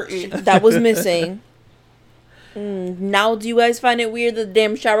shower curtain that was missing. Now, do you guys find it weird that the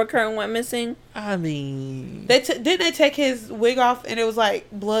damn shower curtain went missing? I mean, didn't they take his wig off and it was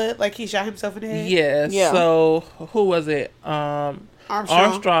like blood, like he shot himself in the head? Yeah. So who was it?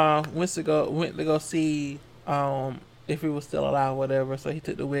 Armstrong went to go see if he was still alive, or whatever. So he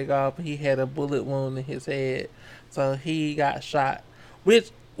took the wig off. He had a bullet wound in his head, so he got shot.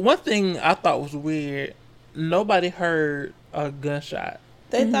 Which, one thing I thought was weird, nobody heard a gunshot.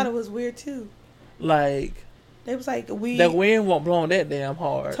 They thought it was weird too. Like, they was like, the wind won't blow that damn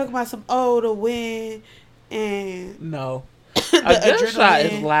hard. Talking about the wind and no, a gunshot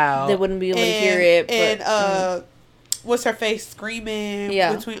is loud. They wouldn't be able to hear it. And what's her face screaming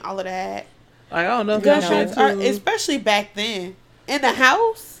between all of that. Like, I don't know if gunshots are, especially back then in the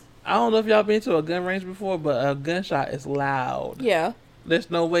house. I don't know if y'all been to a gun range before, but a gunshot is loud. Yeah, there's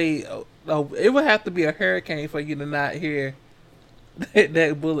no way. It would have to be a hurricane for you to not hear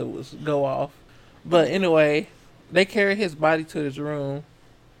that bullet was go off. But anyway, they carry his body to his room,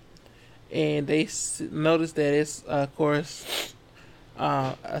 and they notice that it's, of course,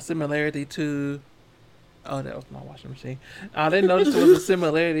 a similarity to... Oh, that was my washing machine. They noticed there was a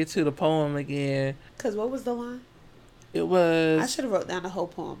similarity to the poem again. Because what was the line? It was... I should have wrote down the whole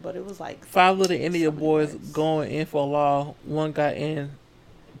poem, but it was like... 5 little Indian boys going in for law. One got in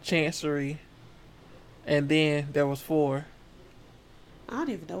chancery, and then there was 4. I don't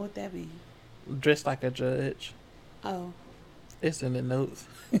even know what that means. Dressed like a judge. Oh. It's in the notes.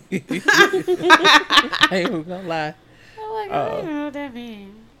 I ain't even gonna lie. Oh my God, I don't know what that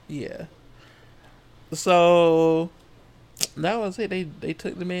means. Yeah. So that was it. They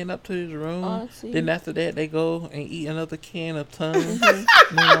took the man up to his room. Then after that, they go and eat another can of tongue. You know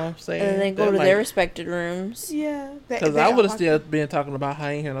what I'm saying? And then they go to their respected rooms. Yeah. Because I would have still been talking about how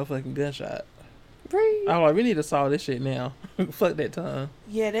I ain't hear no fucking gunshot. Right. I'm like, we need to solve this shit now. Fuck that tongue.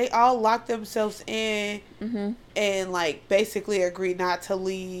 Yeah, they all locked themselves in and like basically agreed not to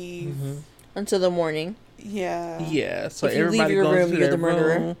leave until the morning. Yeah. Yeah. So if you everybody leave your goes room, to you're their the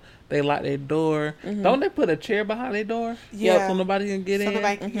murderer. room. They lock their door. Don't they put a chair behind their door? Yeah. So nobody can get in.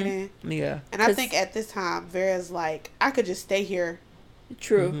 Nobody can get in. Yeah. And I think at this time, Vera's like, I could just stay here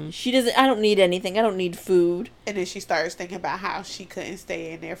True. She doesn't. I don't need anything. I don't need food. And then she starts thinking about how she couldn't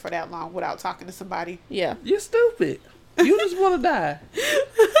stay in there for that long without talking to somebody. Yeah. You're stupid. You just want to die.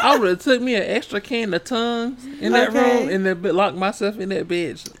 I would have took me an extra can of Tums in that room and then locked myself in that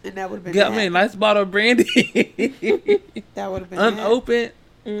bitch. And that would have been Got me a nice bottle of brandy. That would have been unopened.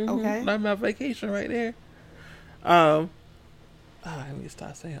 Okay. Like my vacation right there. I need to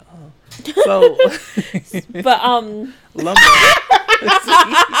start saying So But lumber.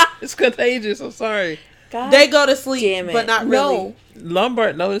 It's contagious. I'm sorry. God they go to sleep, damn it. but not really.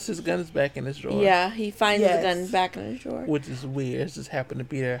 Lombard noticed his gun is back in his drawer. Yeah, he finds the gun back in his drawer. Which is weird. It just happened to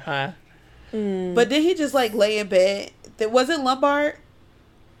be there, huh? But did he just like lay in bed? Wasn't Lombard?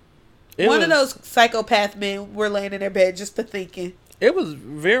 One of those psychopath men were laying in their bed just to thinking. It was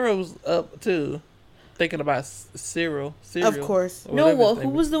Vera was up too, thinking about cereal. Of course. No, well, who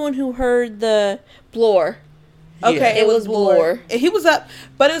was the one who heard the blower? Okay, it was Bloor. And he was up,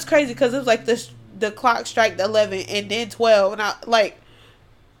 but it was crazy because it was like the clock struck 11 and then 12, and I like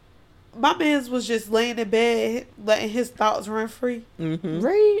my man's was just laying in bed letting his thoughts run free.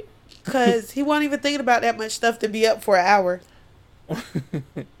 Right? Because he wasn't even thinking about that much stuff to be up for an hour.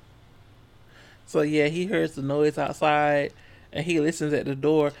 So yeah, he hears the noise outside and he listens at the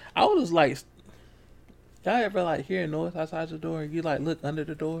door. I was like, y'all ever like hear a noise outside the door and you like look under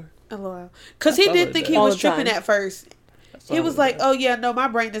the door? LOL. Because he did think he was tripping at first. He was like, oh yeah, no, my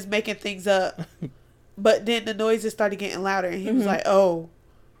brain is making things up. But then the noises started getting louder and he was like, oh.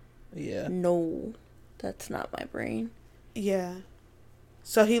 Yeah. No, that's not my brain. Yeah.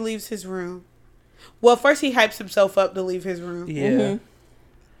 So he leaves his room. Well, first he hypes himself up to leave his room. Yeah.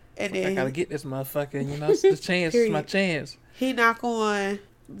 And then I gotta get this motherfucker, you know, it's the chance, it's my chance. He knock on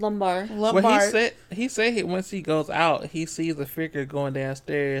Lombard. Well, he said once he goes out, he sees a figure going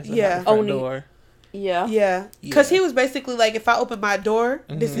downstairs. Yeah. The front door. Yeah. Yeah. Because he was basically like, if I open my door,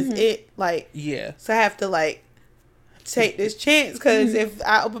 this is it. Like, yeah. So I have to like take this chance because if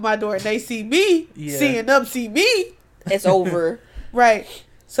I open my door and they see me, seeing them see me, it's over. Right.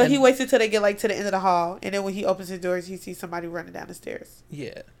 So he waits until they get like to the end of the hall, and then when he opens his doors, he sees somebody running down the stairs.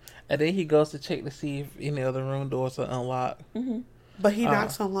 Yeah. And then he goes to check to see if any other room doors are unlocked. But he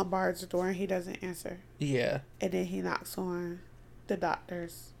knocks on Lombard's door and he doesn't answer. Yeah. And then he knocks on the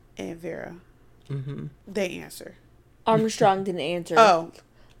doctors and Vera. They answer. Armstrong didn't answer. Oh.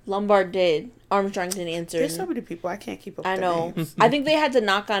 Lombard did. Armstrong didn't answer. There's so many people. I can't keep up with I know. names. I think they had to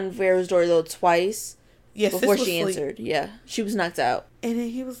knock on Vera's door, though, twice. Yes, before she answered. Yeah. She was knocked out. And then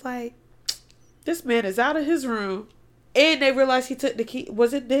he was like, this man is out of his room. And they realized he took the key.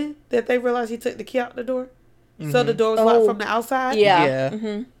 Was it then that they realized he took the key out the door? So the door was locked from the outside? Yeah.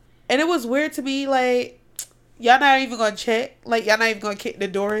 And it was weird to me, like, y'all not even going to check? Like, y'all not even going to kick the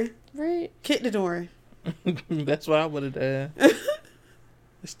door in? Right. Kick the door in. That's what I would have done.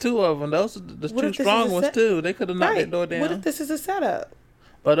 It's two of them. Those are the two strong ones, too. They could have knocked that door down. What if this is a setup?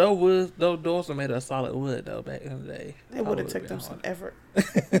 But those doors were made of solid wood, though, back in the day. It would have took them some effort.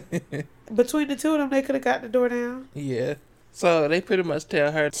 Between the two of them, they could have got the door down. Yeah. So they pretty much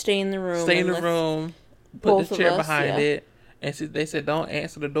tell her, stay in the room. Stay in the room. Put the chair behind it. And they said, don't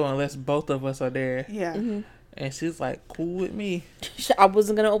answer the door unless both of us are there. Yeah. And she's like, cool with me. I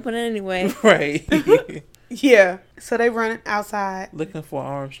wasn't going to open it anyway. Right. Yeah. So they run outside. Looking for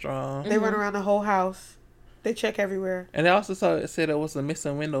Armstrong. They run around the whole house. They check everywhere. And they also said it was a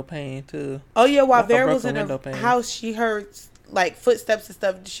missing window pane, too. Oh, yeah. While Vera was in the house, she heard, like, footsteps and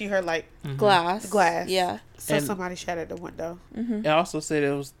stuff. She heard, like... Glass. Yeah. So somebody shattered the window. It also said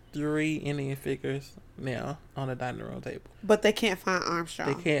it was 3 Indian figures now on the dining room table. But they can't find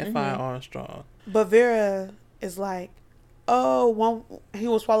Armstrong. They can't find Armstrong. But Vera is like, oh, he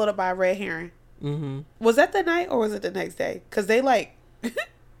was swallowed up by a red herring. Was that the night or was it the next day? Because they like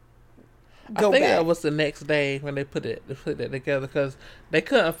I think that was the next day when they put that together because they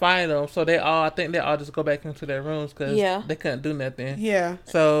couldn't find them. So I think they all just go back into their rooms because they couldn't do nothing. Yeah.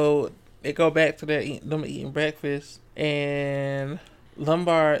 So they go back to them eating breakfast, and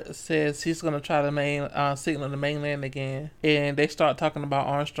Lombard says he's gonna try to signal the mainland again, and they start talking about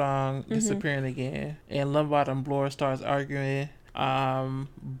Armstrong disappearing again, and Lombard and Bloor starts arguing.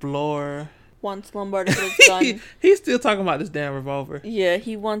 Bloor wants Lombard to put his gun. He's still talking about this damn revolver. Yeah,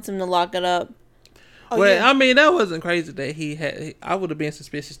 he wants him to lock it up. Oh, well, yeah. I mean, that wasn't crazy that he had. I would have been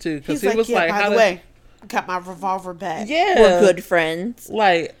suspicious too because he was like, by the way, got my revolver back. Yeah, we're good friends.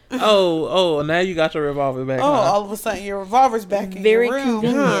 Like, oh, now you got your revolver back. All of a sudden your revolver's back in your room.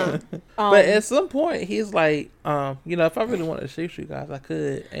 Convenient. But at some point he's like, if I really wanted to shoot you guys, I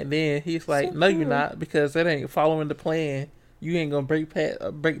could. And then he's like, no, you're not, because that ain't following the plan. You ain't gonna break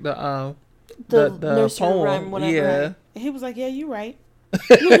the nursery poem. rhyme, whatever. Yeah. And he was like, yeah, you're right.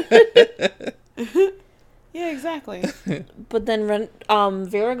 Yeah, exactly. But then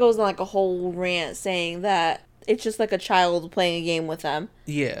Vera goes on like a whole rant saying that it's just like a child playing a game with them.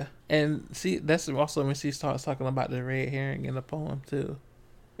 Yeah. And see, that's also when she starts talking about the red herring in the poem, too.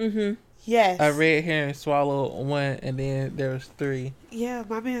 Mm-hmm. Yes. A red herring swallowed one, and then there was 3. Yeah,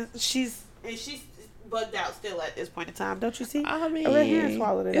 my man, she's bugged out still at this point in time. Don't you see? I mean, a red herring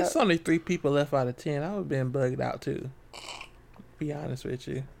swallowed it it's up. only 3 people left out of 10. I would have been bugged out, too. Be honest with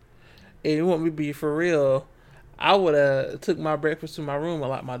you. And you want me to be for real, I would have took my breakfast to my room and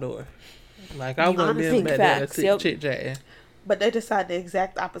locked my door. Like, I wouldn't be back there yep. chit-chatting. But they decided the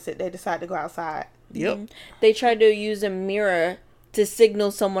exact opposite. They decided to go outside. Yep. Mm-hmm. They tried to use a mirror to signal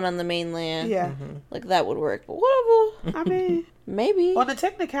someone on the mainland. Yeah. Mm-hmm. Like, that would work. But whatever. I mean, Maybe. on the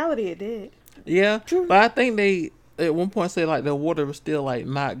technicality, it did. Yeah. But I think they, at one point, said, like, the water was still, like,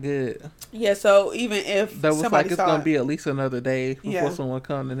 not good. Yeah, so even if That was somebody like, it's saw going to it, be at least another day before Yeah. someone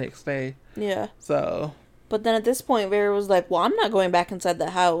come the next day. Yeah. So... But then at this point, Vera was like, well, I'm not going back inside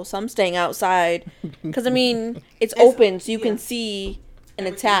the house. I'm staying outside. Because, I mean, it's open, so you can see an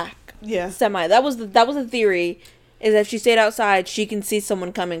attack. yeah. Semi. That was the theory, is that if she stayed outside, she can see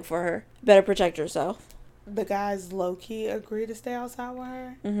someone coming for her. Better protect herself. The guys low-key agreed to stay outside with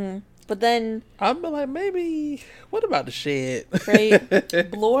her. Mm-hmm. But then... I'd be like, maybe... What about the shed? Right?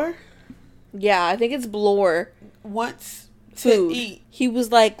 Bloor Yeah, I think it's Bloor. wants Food. to eat. He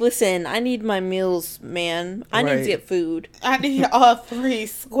was like, listen, I need my meals, man. I need Right. to get food. I need all 3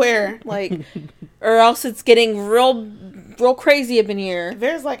 square. Like, or else it's getting real crazy up in here.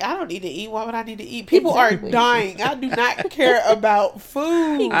 Vera's like, I don't need to eat. Why would I need to eat? People Exactly. are dying. I do not care about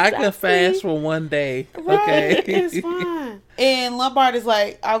food. I could Exactly. fast for one day. Right? Okay. It's fine. And Lombard is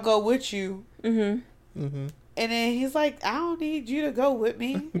like, I'll go with you. Mm-hmm. Mm-hmm. And then he's like, I don't need you to go with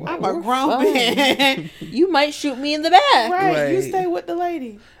me. I'm a We're grown fine. man. You might shoot me in the back. Right. You Right. stay with the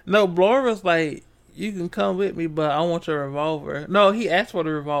lady. No, Blora was like, you can come with me, but I want your revolver. No, he asked for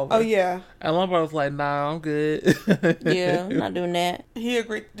the revolver. Oh, yeah. And Lombard was like, nah, I'm good. Yeah, I'm not doing that. He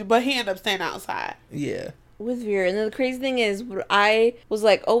agreed. But he ended up staying outside. Yeah. With Vera. And then the crazy thing is, what I was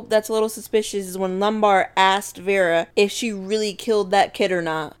like, oh, that's a little suspicious, is when Lombard asked Vera if she really killed that kid or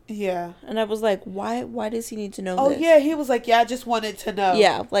not. Yeah. And I was like, why does he need to know Oh, this? yeah. He was like, yeah, I just wanted to know.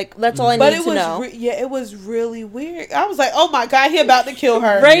 Yeah, like, that's all I But need it to was, know. it was really weird. I was like, oh my God, he about to kill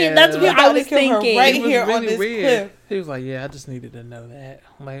her. Right? Yeah. That's He what about I was to kill her thinking. right It was here on really this weird. cliff. He was like, yeah, I just needed to know that.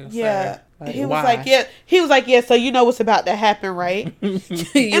 I'm like, Yeah. sir, like, He was why? like, yeah. He was like, yeah, so you know what's about to happen, right? You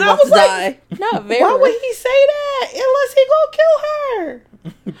And I about was to like, die. Not Vera. Why would he say that unless he gonna kill her?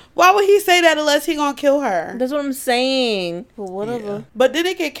 Why would he say that unless he gonna kill her? That's what I'm saying. But whatever. Yeah. But then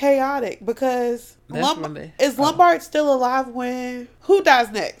it get chaotic because That's when they- is Lombard still alive when who dies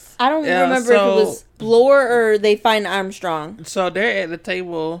next? I don't Yeah, remember if so- it was Bloor or they find Armstrong. So they're at the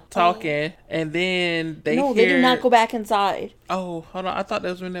table talking, and then they No, hear... they did not go back inside. Oh, hold on. I thought that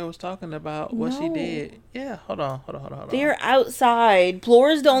was when they was talking about what she No. did. Yeah, hold on. They're outside.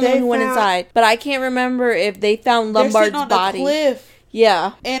 Bloor's the only They one who went found- inside. But I can't remember if they found They're Lombard's sitting on body. the cliff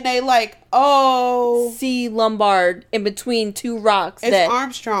Yeah. and they like, oh, See Lombard in between two rocks. it's that,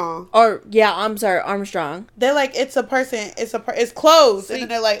 Armstrong. I'm sorry, Armstrong. They're like, it's a person. It's closed, See? and then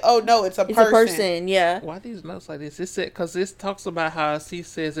they're like, oh no, it's a It's person. a person, yeah. Why these notes like this? It said because this talks about how she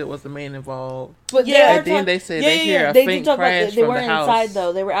says it was the man involved, But Yeah, they and are then talk- they said Yeah, they yeah, hear yeah. a they did faint talk about crash they from weren't the house. inside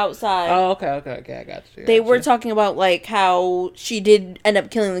though. They were outside. Oh, okay, I got you. They were Gotcha. talking about like how she did end up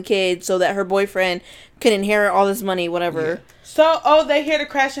killing the kid so that her boyfriend could inherit all this money, whatever. So, they hear the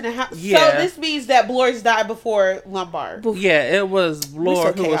crash in the house. Yeah. So this means that Bloors died before Lombard. Yeah, it was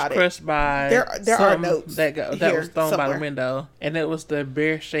Lord so who was chaotic. crushed by There are something notes that that here was thrown by somewhere. the window, and it was the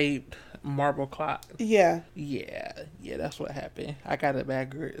bear-shaped marble clock. Yeah. Yeah, that's what happened. I got it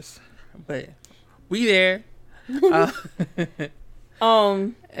backwards, but we there.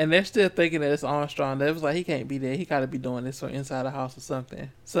 And they're still thinking that it's Armstrong. They was like, he can't be there. He got to be doing this from inside the house or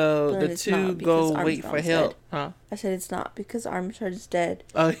something. So But the it's two not go because wait for Armstrong's help. dead. Huh? I said it's not because Armstrong's dead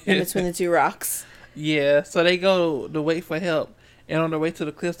Oh, in between the two rocks. yeah. So they go to wait for help, and on the way to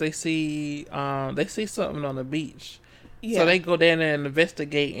the cliffs, they see something on the beach. Yeah. So they go down there and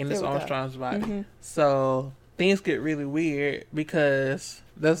investigate, and it's There we go. Armstrong's body. Mhm. So things get really weird because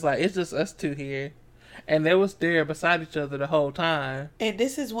that's like it's just us two here, and they was there beside each other the whole time. And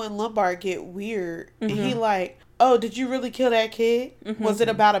this is when Lombard get weird. And Mm-hmm. he like, oh, did you really kill that kid? Was it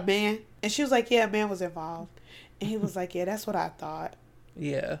about a man? And she was like, yeah, a man was involved. And he was like, yeah, that's what I thought.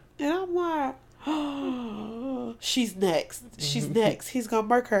 Yeah. And I'm like, oh, she's next. She's Mm-hmm. next. He's gonna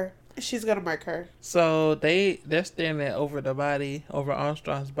murk her. She's gonna murk her. So they're standing over over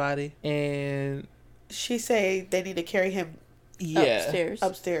Armstrong's body, and She say they need to carry him Yeah.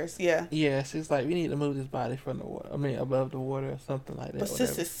 Upstairs, yeah. Yeah, she's like, we need to move this body from the water. I mean, above the water or something like that. But sis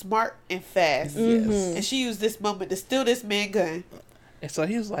whatever. is smart and fast. Yes. And she used this moment to steal this man gun. And so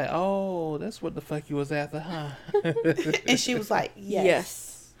he was like, oh, that's what the fuck you was after, huh? And she was like,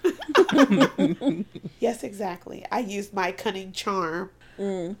 yes. Yes, exactly. I used my cunning charm.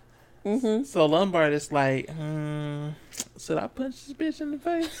 So Lombard is like, should I punch this bitch in the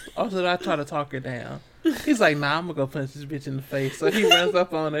face? Or should I try to talk her down? He's like, nah, I'm gonna go punch this bitch in the face. So he runs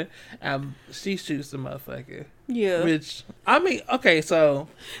up on her and she shoots the motherfucker. Yeah. Which, I mean, okay, so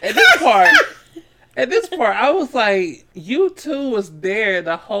at this part, I was like, you two was there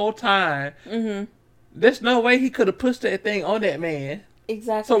the whole time. There's no way he could have pushed that thing on that man.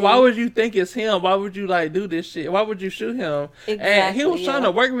 Exactly. So why would you think it's him? Why would you like do this shit? Why would you shoot him? Exactly, And he was trying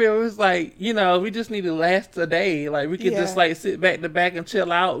to work with it. It was like, you know, we just need to last a day. Like we could just like sit back to back and chill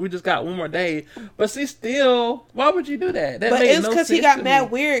out. We just got one more day. But see, still, why would you do that? But it's because he got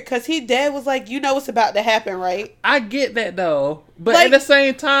mad weird. Because he dad was like, you know what's about to happen, right? I get that though, but like, at the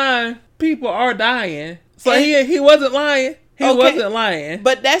same time, people are dying. So he wasn't lying. He wasn't lying.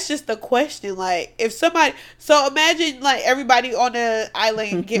 But that's just the question. Like, if somebody... So, imagine, like, everybody on the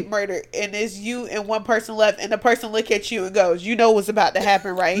island get murdered, and it's you and one person left, and the person look at you and goes, you know what's about to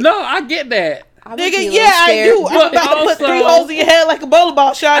happen, right? No, I get that. Nigga, yeah, I do. I'm about to put 3 holes in your head like a bowling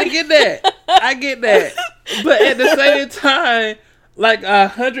ball, shawty. I get that. I get that. But at the same time, like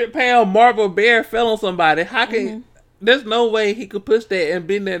 100-pound marble bear fell on somebody. How can... There's no way he could push that and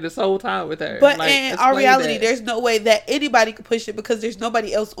been there this whole time with her. But like, in our reality, there's no way that anybody could push it because there's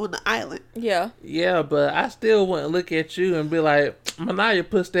nobody else on the island. Yeah. Yeah, but I still wouldn't look at you and be like, Manaya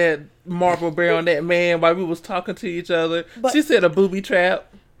pushed that marble bear on that man while we was talking to each other. But, she said a booby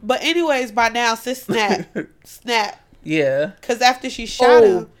trap. But anyways, by now, sis snap. Yeah. Because after she shot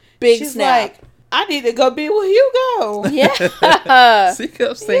him, she's snap. like, I need to go be with Hugo. Yeah. She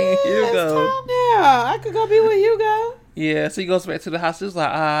kept saying Hugo. It's time now. I could go be with Hugo. Yeah, so he goes back to the house. She's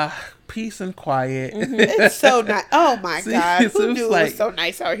like, peace and quiet. It's so nice. Oh my God. Who knew it was so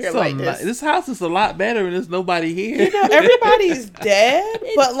nice out here like this? This house is a lot better and there's nobody here. You know, everybody's dead,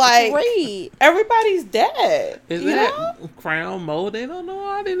 but like, great. Everybody's dead. Is that crown mold? They don't know.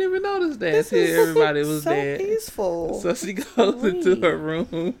 I didn't even notice that. Everybody was so dead. Peaceful. So she goes into her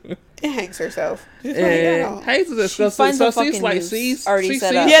room. And hangs herself. And hangs herself. So she's like, she's already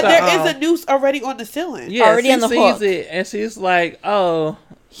set up. Yeah, there is a noose already on the ceiling. Yeah, already on the hook. Sees it, and she's like, oh,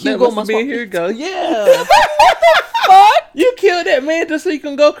 Hugo must be Hugo. Yeah. What the fuck? You killed that man just so you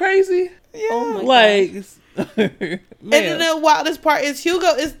can go crazy? Yeah. Oh my God. And then the wildest part is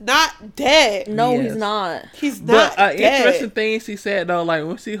Hugo is not dead. No, he's not. He's not dead. Interesting thing she said though, like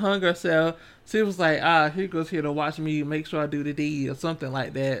when she hung herself, she was like, Hugo's here to watch me make sure I do the deed or something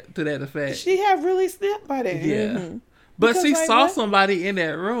like that, to that effect. She had really snapped by that. Yeah. But because, she saw somebody in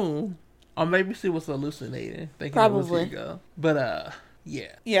that room. Or maybe she was hallucinating, thinking it was Hugo. But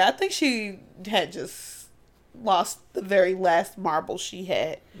yeah. Yeah, I think she had just lost the very last marble she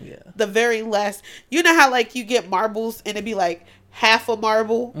had. Yeah. The very last. You know how like you get marbles and it'd be like half a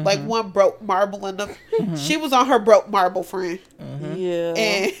marble, like one broke marble in them. She was on her broke marble, friend. Yeah.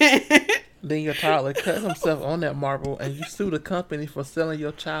 And then your toddler cut himself on that marble, and you sue the company for selling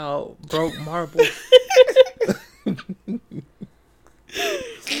your child broke marble.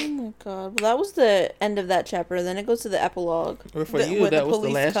 Oh my God. Well, that was the end of that chapter. Then it goes to the epilogue. Well, for you, that was the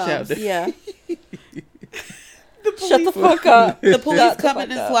last chapter. Yeah. Shut the fuck up. The police come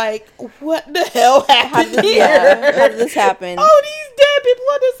in and is like, what the hell happened here? Yeah, how did this happen? Oh, these dead people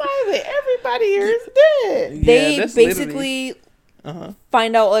on this island. Everybody here is dead. They basically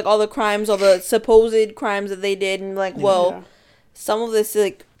find out like all the crimes, all the supposed crimes that they did, and like, well, some of this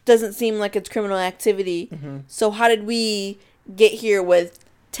like doesn't seem like it's criminal activity. So how did we get here with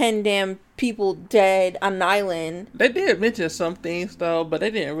 10 damn people dead on an island? They did mention some things though, but they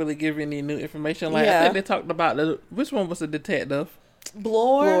didn't really give any new information. Like I think they talked about which one was the detective?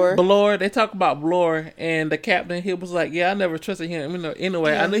 Blore. They talk about Blore, and the captain. He was like, "Yeah, I never trusted him. You know,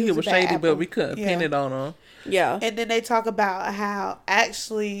 anyway, I knew he was shady, but we couldn't pin it on him." Yeah. And then they talk about how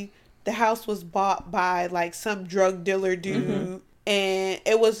actually the house was bought by like some drug dealer dude, and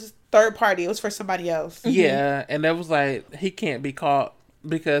it was third party. It was for somebody else. Yeah, and that was like he can't be caught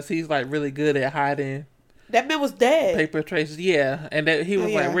because he's like really good at hiding. That man was dead. Paper traces. Yeah, and that he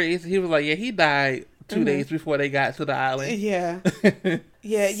was like, where is he? He was like, yeah, he died 2 days before they got to the island. Yeah.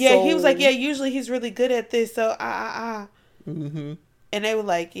 Yeah. So, he was like, yeah, usually he's really good at this. So, And they were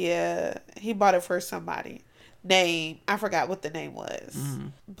like, yeah, he bought it for somebody. Name. I forgot what the name was.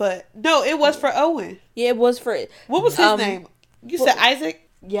 But, no, it was for Owen. Yeah, it was for... What was his name? You said Isaac?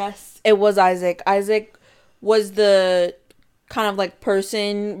 Yes, it was Isaac. Isaac was the kind of like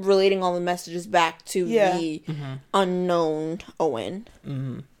person relating all the messages back to the unknown Owen.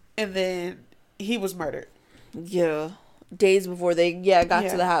 Mm-hmm. And then he was murdered. Yeah. Days before they got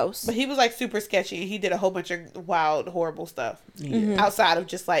to the house. But he was like super sketchy, and he did a whole bunch of wild, horrible stuff Yeah. outside of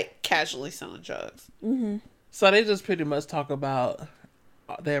just like casually selling drugs. Mm-hmm. So they just pretty much talk about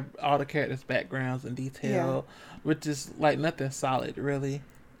all the characters' backgrounds in detail, which is like nothing solid, really.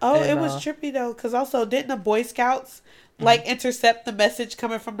 Oh, And, it was trippy though, because also didn't the Boy Scouts like intercept the message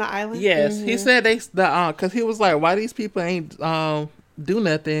coming from the island? Yes, he said because he was like, why these people ain't do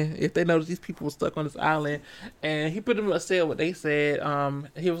nothing if they know these people were stuck on this island, and he pretty much said what they said.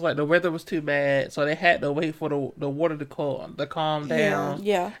 He was like, the weather was too bad, so they had to wait for the water to calm down.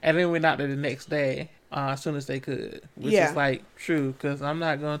 Yeah. And then we went out there the next day. As soon as they could, which is like true, because I'm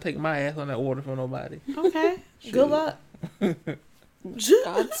not gonna take my ass on that water for nobody. Okay, good luck.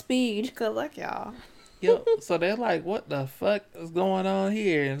 Godspeed. Good luck, y'all. Yep. So they're like, "What the fuck is going on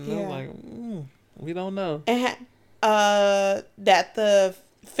here?" And I'm Yeah. like, "We don't know." And that the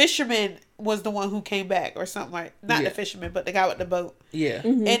fisherman was the one who came back or something, like not the fisherman, but the guy with the boat. Yeah.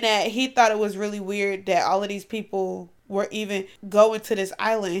 Mm-hmm. And that he thought it was really weird that all of these people were even going to this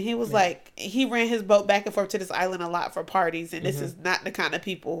island. He was like, he ran his boat back and forth to this island a lot for parties, and this is not the kind of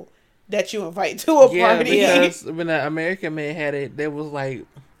people that you invite to a party. Because when the American Man had it, there was like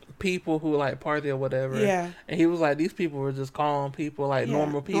people who like party or whatever. Yeah. And he was like, these people were just calling people like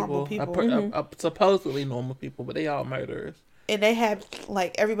normal people. Supposedly normal people, but they all murderers. And they had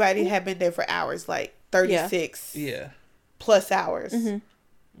like everybody had been there for hours, like 36 plus hours.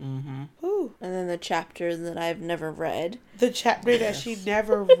 Ooh. And then the chapter that I've never read. The chapter that she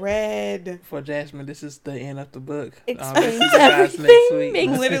never read. For Jazmine, this is the end of the book. Explains everything.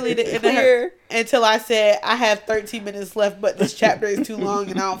 Makes literally the end of clear. her, until I said I have 13 minutes left, but this chapter is too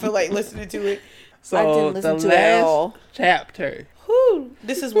long and I don't feel like listening to it. So I didn't listen the to it at all. last chapter. Whew,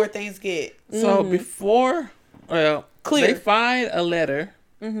 this is where things get So before, clear. they find a letter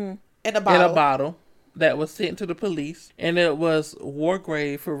in a bottle. in a bottle that was sent to the police, and it was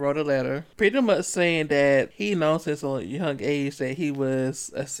Wargrave who wrote a letter, pretty much saying that he knows since a young age that he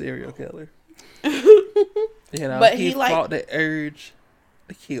was a serial killer. But he he fought the urge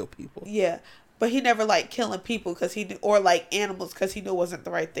to kill people. Yeah, but he never liked killing people because he knew, or like animals because he knew it wasn't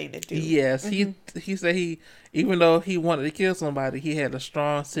the right thing to do. Yes, he said even though he wanted to kill somebody, he had a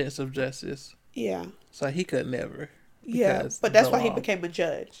strong sense of justice. Yeah. So he could never. Yeah, but that's why he became a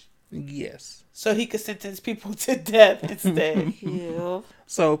judge. Yes. So he could sentence people to death instead. Yeah.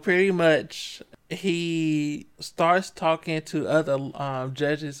 So pretty much he starts talking to other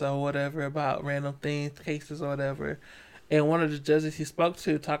judges or whatever about random things, cases or whatever. And one of the judges he spoke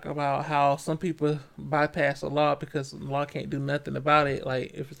to talked about how some people bypass the law because the law can't do nothing about it,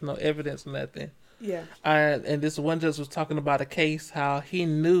 like if it's no evidence or nothing. Yeah. And this one judge was talking about a case, how he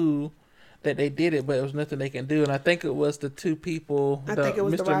knew that they did it, but it was nothing they can do. And I think it was the two people, I think it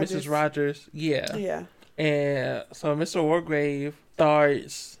was Mr. and Mrs. Rogers. Yeah. Yeah. And so Mr. Wargrave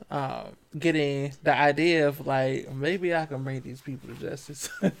starts getting the idea of like, maybe I can bring these people to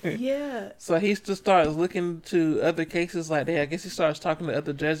justice. Yeah. So he just starts looking to other cases like that. I guess he starts talking to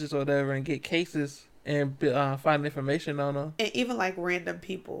other judges or whatever and get cases and find information on them. And even like random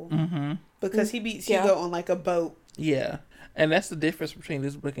people. Mm-hmm. Because he meets Hugo on like a boat. Yeah. And that's the difference between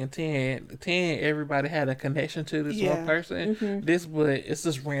this book and 10. 10, everybody had a connection to this one person. Mm-hmm. This book, it's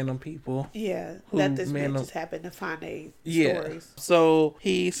just random people. Yeah. That this man just happened to find stories. So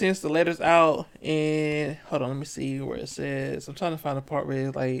he sends the letters out and hold on, let me see where it says. I'm trying to find a part where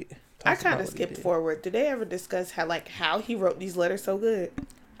it like I kind of skipped forward. Did they ever discuss how he wrote these letters so good?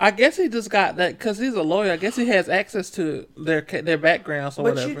 I guess he just got that because he's a lawyer. I guess he has access to their backgrounds or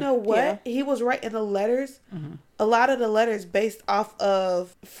whatever. But you know what? Yeah. He was writing the letters. Mm-hmm. A lot of the letters based off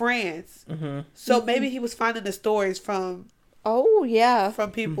of France. Mm-hmm. So maybe he was finding the stories from. Oh yeah.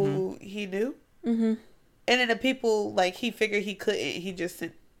 From people he knew. Mm-hmm. And then the people like he figured he couldn't. He just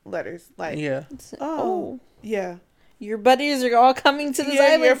sent letters like. Yeah. Oh. Yeah. Your buddies are all coming to this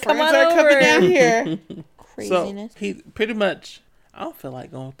island. Your friends are coming down here. Craziness. So he pretty much. I don't feel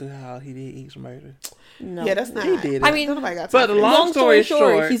like going through how he did each murder. No. Yeah, that's not. He did it. I mean, but the long story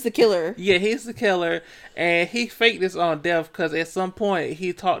short, he's the killer. Yeah, he's the killer, and he faked this on death because at some point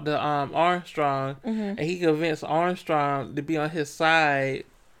he talked to Armstrong, and he convinced Armstrong to be on his side,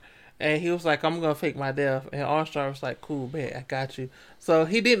 and he was like, "I'm gonna fake my death," and Armstrong was like, "Cool, man, I got you." So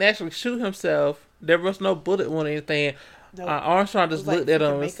he didn't actually shoot himself. There was no bullet wound or anything. Nope. Armstrong just looked at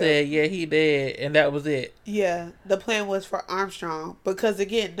him and said, "Yeah, he dead," and that was it. Yeah, the plan was for Armstrong because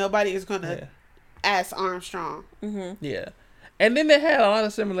again, nobody is gonna ask Armstrong. Mm-hmm. Yeah, And then they had a lot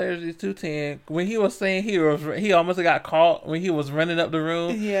of similarities to 10. When he was saying he almost got caught when he was running up the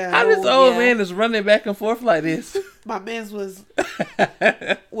room. Yeah. How this old man is running back and forth like this? My man's was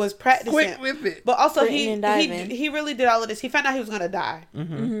practicing. Quick with it. But also Sprinting he really did all of this. He found out he was gonna die.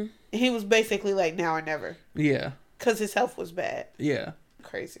 Mm-hmm. Mm-hmm. He was basically like now or never. Yeah. Because his health was bad. Yeah.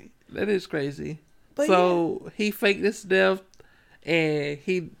 Crazy. That is crazy. But so he faked his death and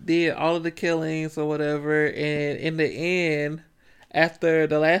he did all of the killings or whatever. And in the end, after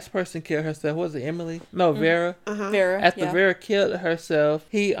the last person killed herself, was it Emily? No, Vera. Vera. After Vera killed herself,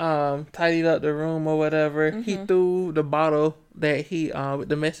 he tidied up the room or whatever. He threw the bottle that he with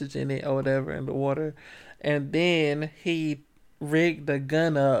the message in it or whatever in the water, and then he rigged the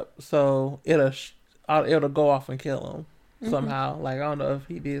gun up so it'll go off and kill him somehow. Like I don't know if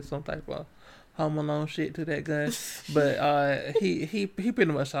he did some type of Home Alone shit to that gun, but he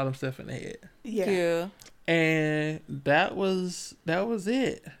pretty much shot himself in the head. Yeah. And that was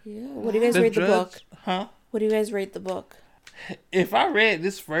it. Yeah. What do you guys rate the book? Huh? What do you guys rate the book? If I read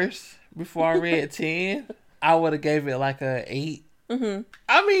this first before I read 10, I would have gave it like a 8. Mm-hmm.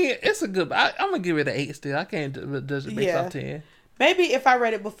 I mean, it's a good. I'm gonna give it an 8 still. I can't judge it based off 10. Maybe if I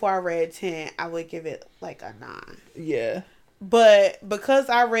read it before I read 10, I would give it like a 9. Yeah. But because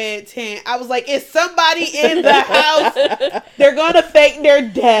I read 10, I was like, it's somebody in the house. They're going to fake their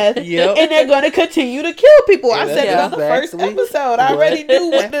death. Yep. And they're going to continue to kill people. Yeah, I said it on the first episode. I already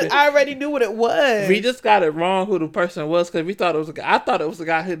knew what it was. We just got it wrong who the person was because we thought it was a guy. I thought it was the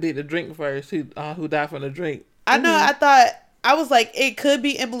guy who did the drink first, who died from the drink. I know. I was like, it could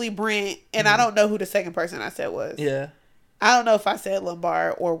be Emily Brent. And I don't know who the second person I said was. Yeah. I don't know if I said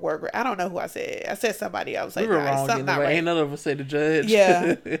Lombard or Wargrave. I don't know who I said. I said somebody. I was like, we were wrong. Something not right. Ain't none of us say the judge.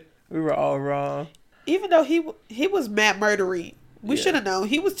 Yeah. We were all wrong. Even though he was mad murdery. We should have known.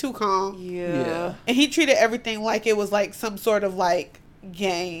 He was too calm. Yeah. And he treated everything like it was like some sort of like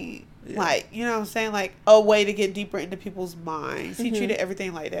game. Yeah. Like, you know what I'm saying? Like a way to get deeper into people's minds. He treated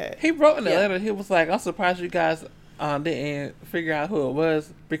everything like that. He wrote in the letter, he was like, I'm surprised you guys didn't figure out who it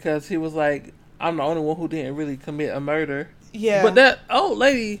was because he was like, I'm the only one who didn't really commit a murder. Yeah. But that old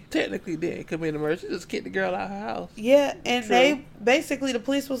lady technically didn't commit a murder. She just kicked the girl out of her house. Yeah. And they basically, the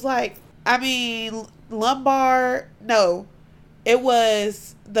police was like, I mean, Lombard, no. It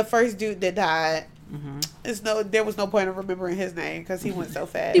was the first dude that died. Mm-hmm. There was no point of remembering his name because he went so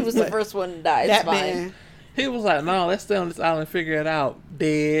fast. He was the first one to die. It's fine. Man, he was like, no, let's stay on this island and figure it out.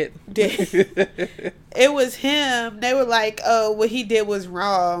 Dead. It was him. They were like, oh, what he did was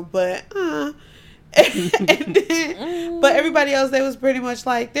wrong, but and then, but everybody else, they was pretty much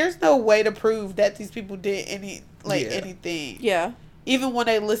like, there's no way to prove that these people did anything. Yeah. Even when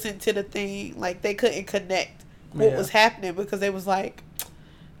they listened to the thing, like they couldn't connect what was happening because they was like,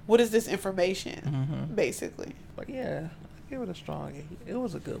 what is this information? Basically. But yeah, I give it a strong 8. It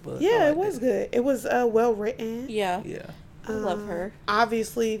was a good book. Yeah, it was good. It was well written. Yeah. Yeah. I love her.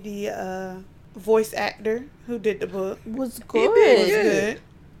 Obviously, the voice actor who did the book Was He good. did was good.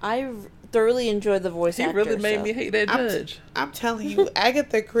 I thoroughly enjoyed the voice He actor. really made so. me hate that judge. I'm telling you,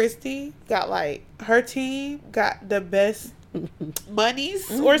 Agatha Christie got like, her team got the best monies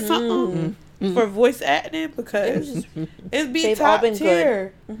or something for voice acting because it'd be They've all top been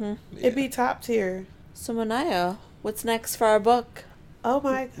tier. good. Mm-hmm. It'd be top tier. So Manaya, what's next for our book? Oh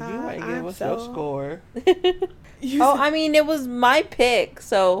my god! You might give us your score. I mean, it was my pick,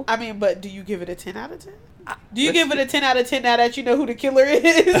 so. I mean, but do you give it a 10 out of 10? Do you give it a 10 out of 10 now that you know who the killer is?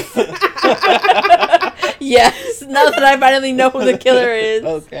 Yes, now that I finally know who the killer is.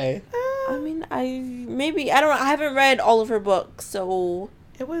 Okay. I mean, I don't know. I haven't read all of her books, so.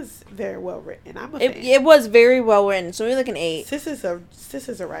 It was very well written. I'm a fan. It was very well written, so maybe like an 8. Sis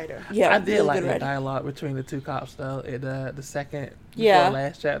is a writer. Yeah, I did really like good the writing. dialogue between the two cops though in the second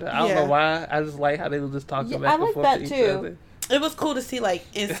last chapter. I don't know why. I just like how they was just talking back and forth to each other. It was cool to see like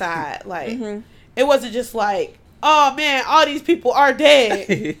inside. Like it wasn't just like, oh man, all these people are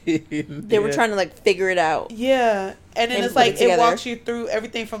dead. They were trying to like figure it out. Yeah. And then it's like it walks you through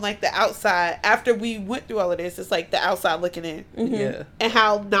everything from like the outside. After we went through all of this, it's like the outside looking in. Yeah. And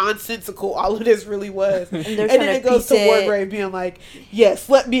how nonsensical all of this really was. And then it goes to Wargrave being like, yes,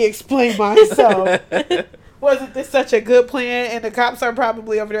 let me explain myself. Wasn't this such a good plan? And the cops are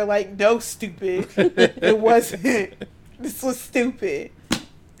probably over there like, no, stupid. It wasn't. This was stupid.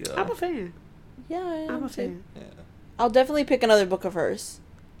 Yeah. I'm a fan. Yeah, I'm a fan. Yeah. I'll definitely pick another book of hers.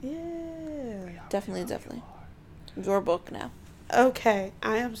 Yeah. Definitely. Your book now. Okay.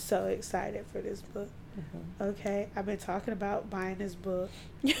 I am so excited for this book. Okay. I've been talking about buying this book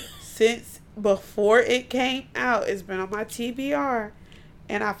since before it came out. It's been on my TBR.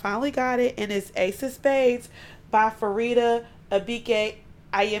 And I finally got it. And it's Ace of Spades by Farida Abike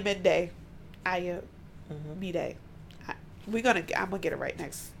Ayemende. Ayemide. I'm gonna get it right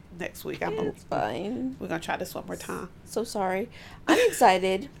next week. It's fine. We're gonna try this one more time. So sorry. I'm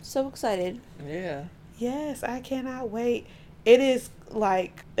excited. So excited. Yeah. Yes, I cannot wait. It is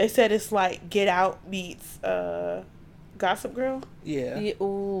like they said. It's like Get Out meets Gossip Girl. Yeah.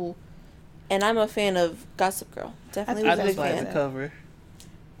 Ooh. And I'm a fan of Gossip Girl. Definitely I was a just big like fan. the cover.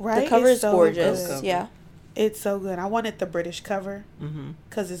 Right? The cover It's is so gorgeous. good. Yeah. It's so good. I wanted the British cover Mm-hmm.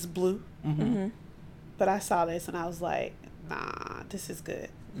 because it's blue. Mm-hmm. Mm-hmm. But I saw this and I was like, nah, this is good.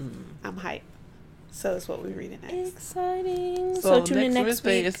 Mm. I'm hyped. So it's what we're reading next. Exciting. So tune in next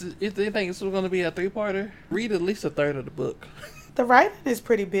Wednesday, week. if they think it's going to be a 3-parter, read at least a third of the book. The writing is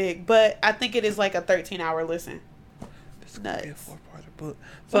pretty big, but I think it is like a 13-hour listen. It's going to be a Nuts. 4-parter book.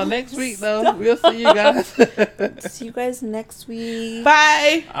 So next week, though, we'll see you guys. See you guys next week.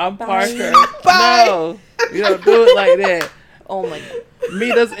 Bye. I'm Bye. Parker. Bye. No, you don't do it like that. Oh my god.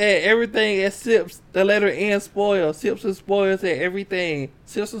 Meet us at everything at Sips, the letter N spoil. Sips and spoils at everything.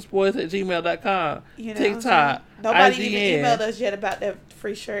 Sips and spoils at gmail.com. You know, TikTok. nobody IGN. even emailed us yet about that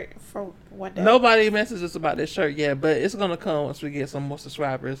free shirt for one day. Nobody messaged us about this shirt yet, but it's going to come once we get some more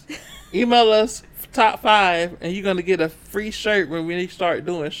subscribers. Email us top 5 and you're going to get a free shirt when we start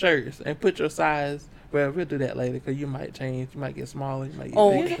doing shirts, and put your size. Well, we'll do that later because you might change. You might get smaller. You might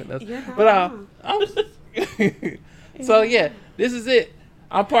get bigger. than us. You're not But wrong. so yeah, this is it.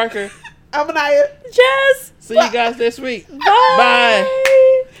 I'm Parker. I'm Anaya. Jazz. See you guys next week. Bye. Bye.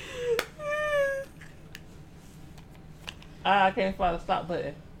 I can't find the stop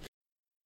button.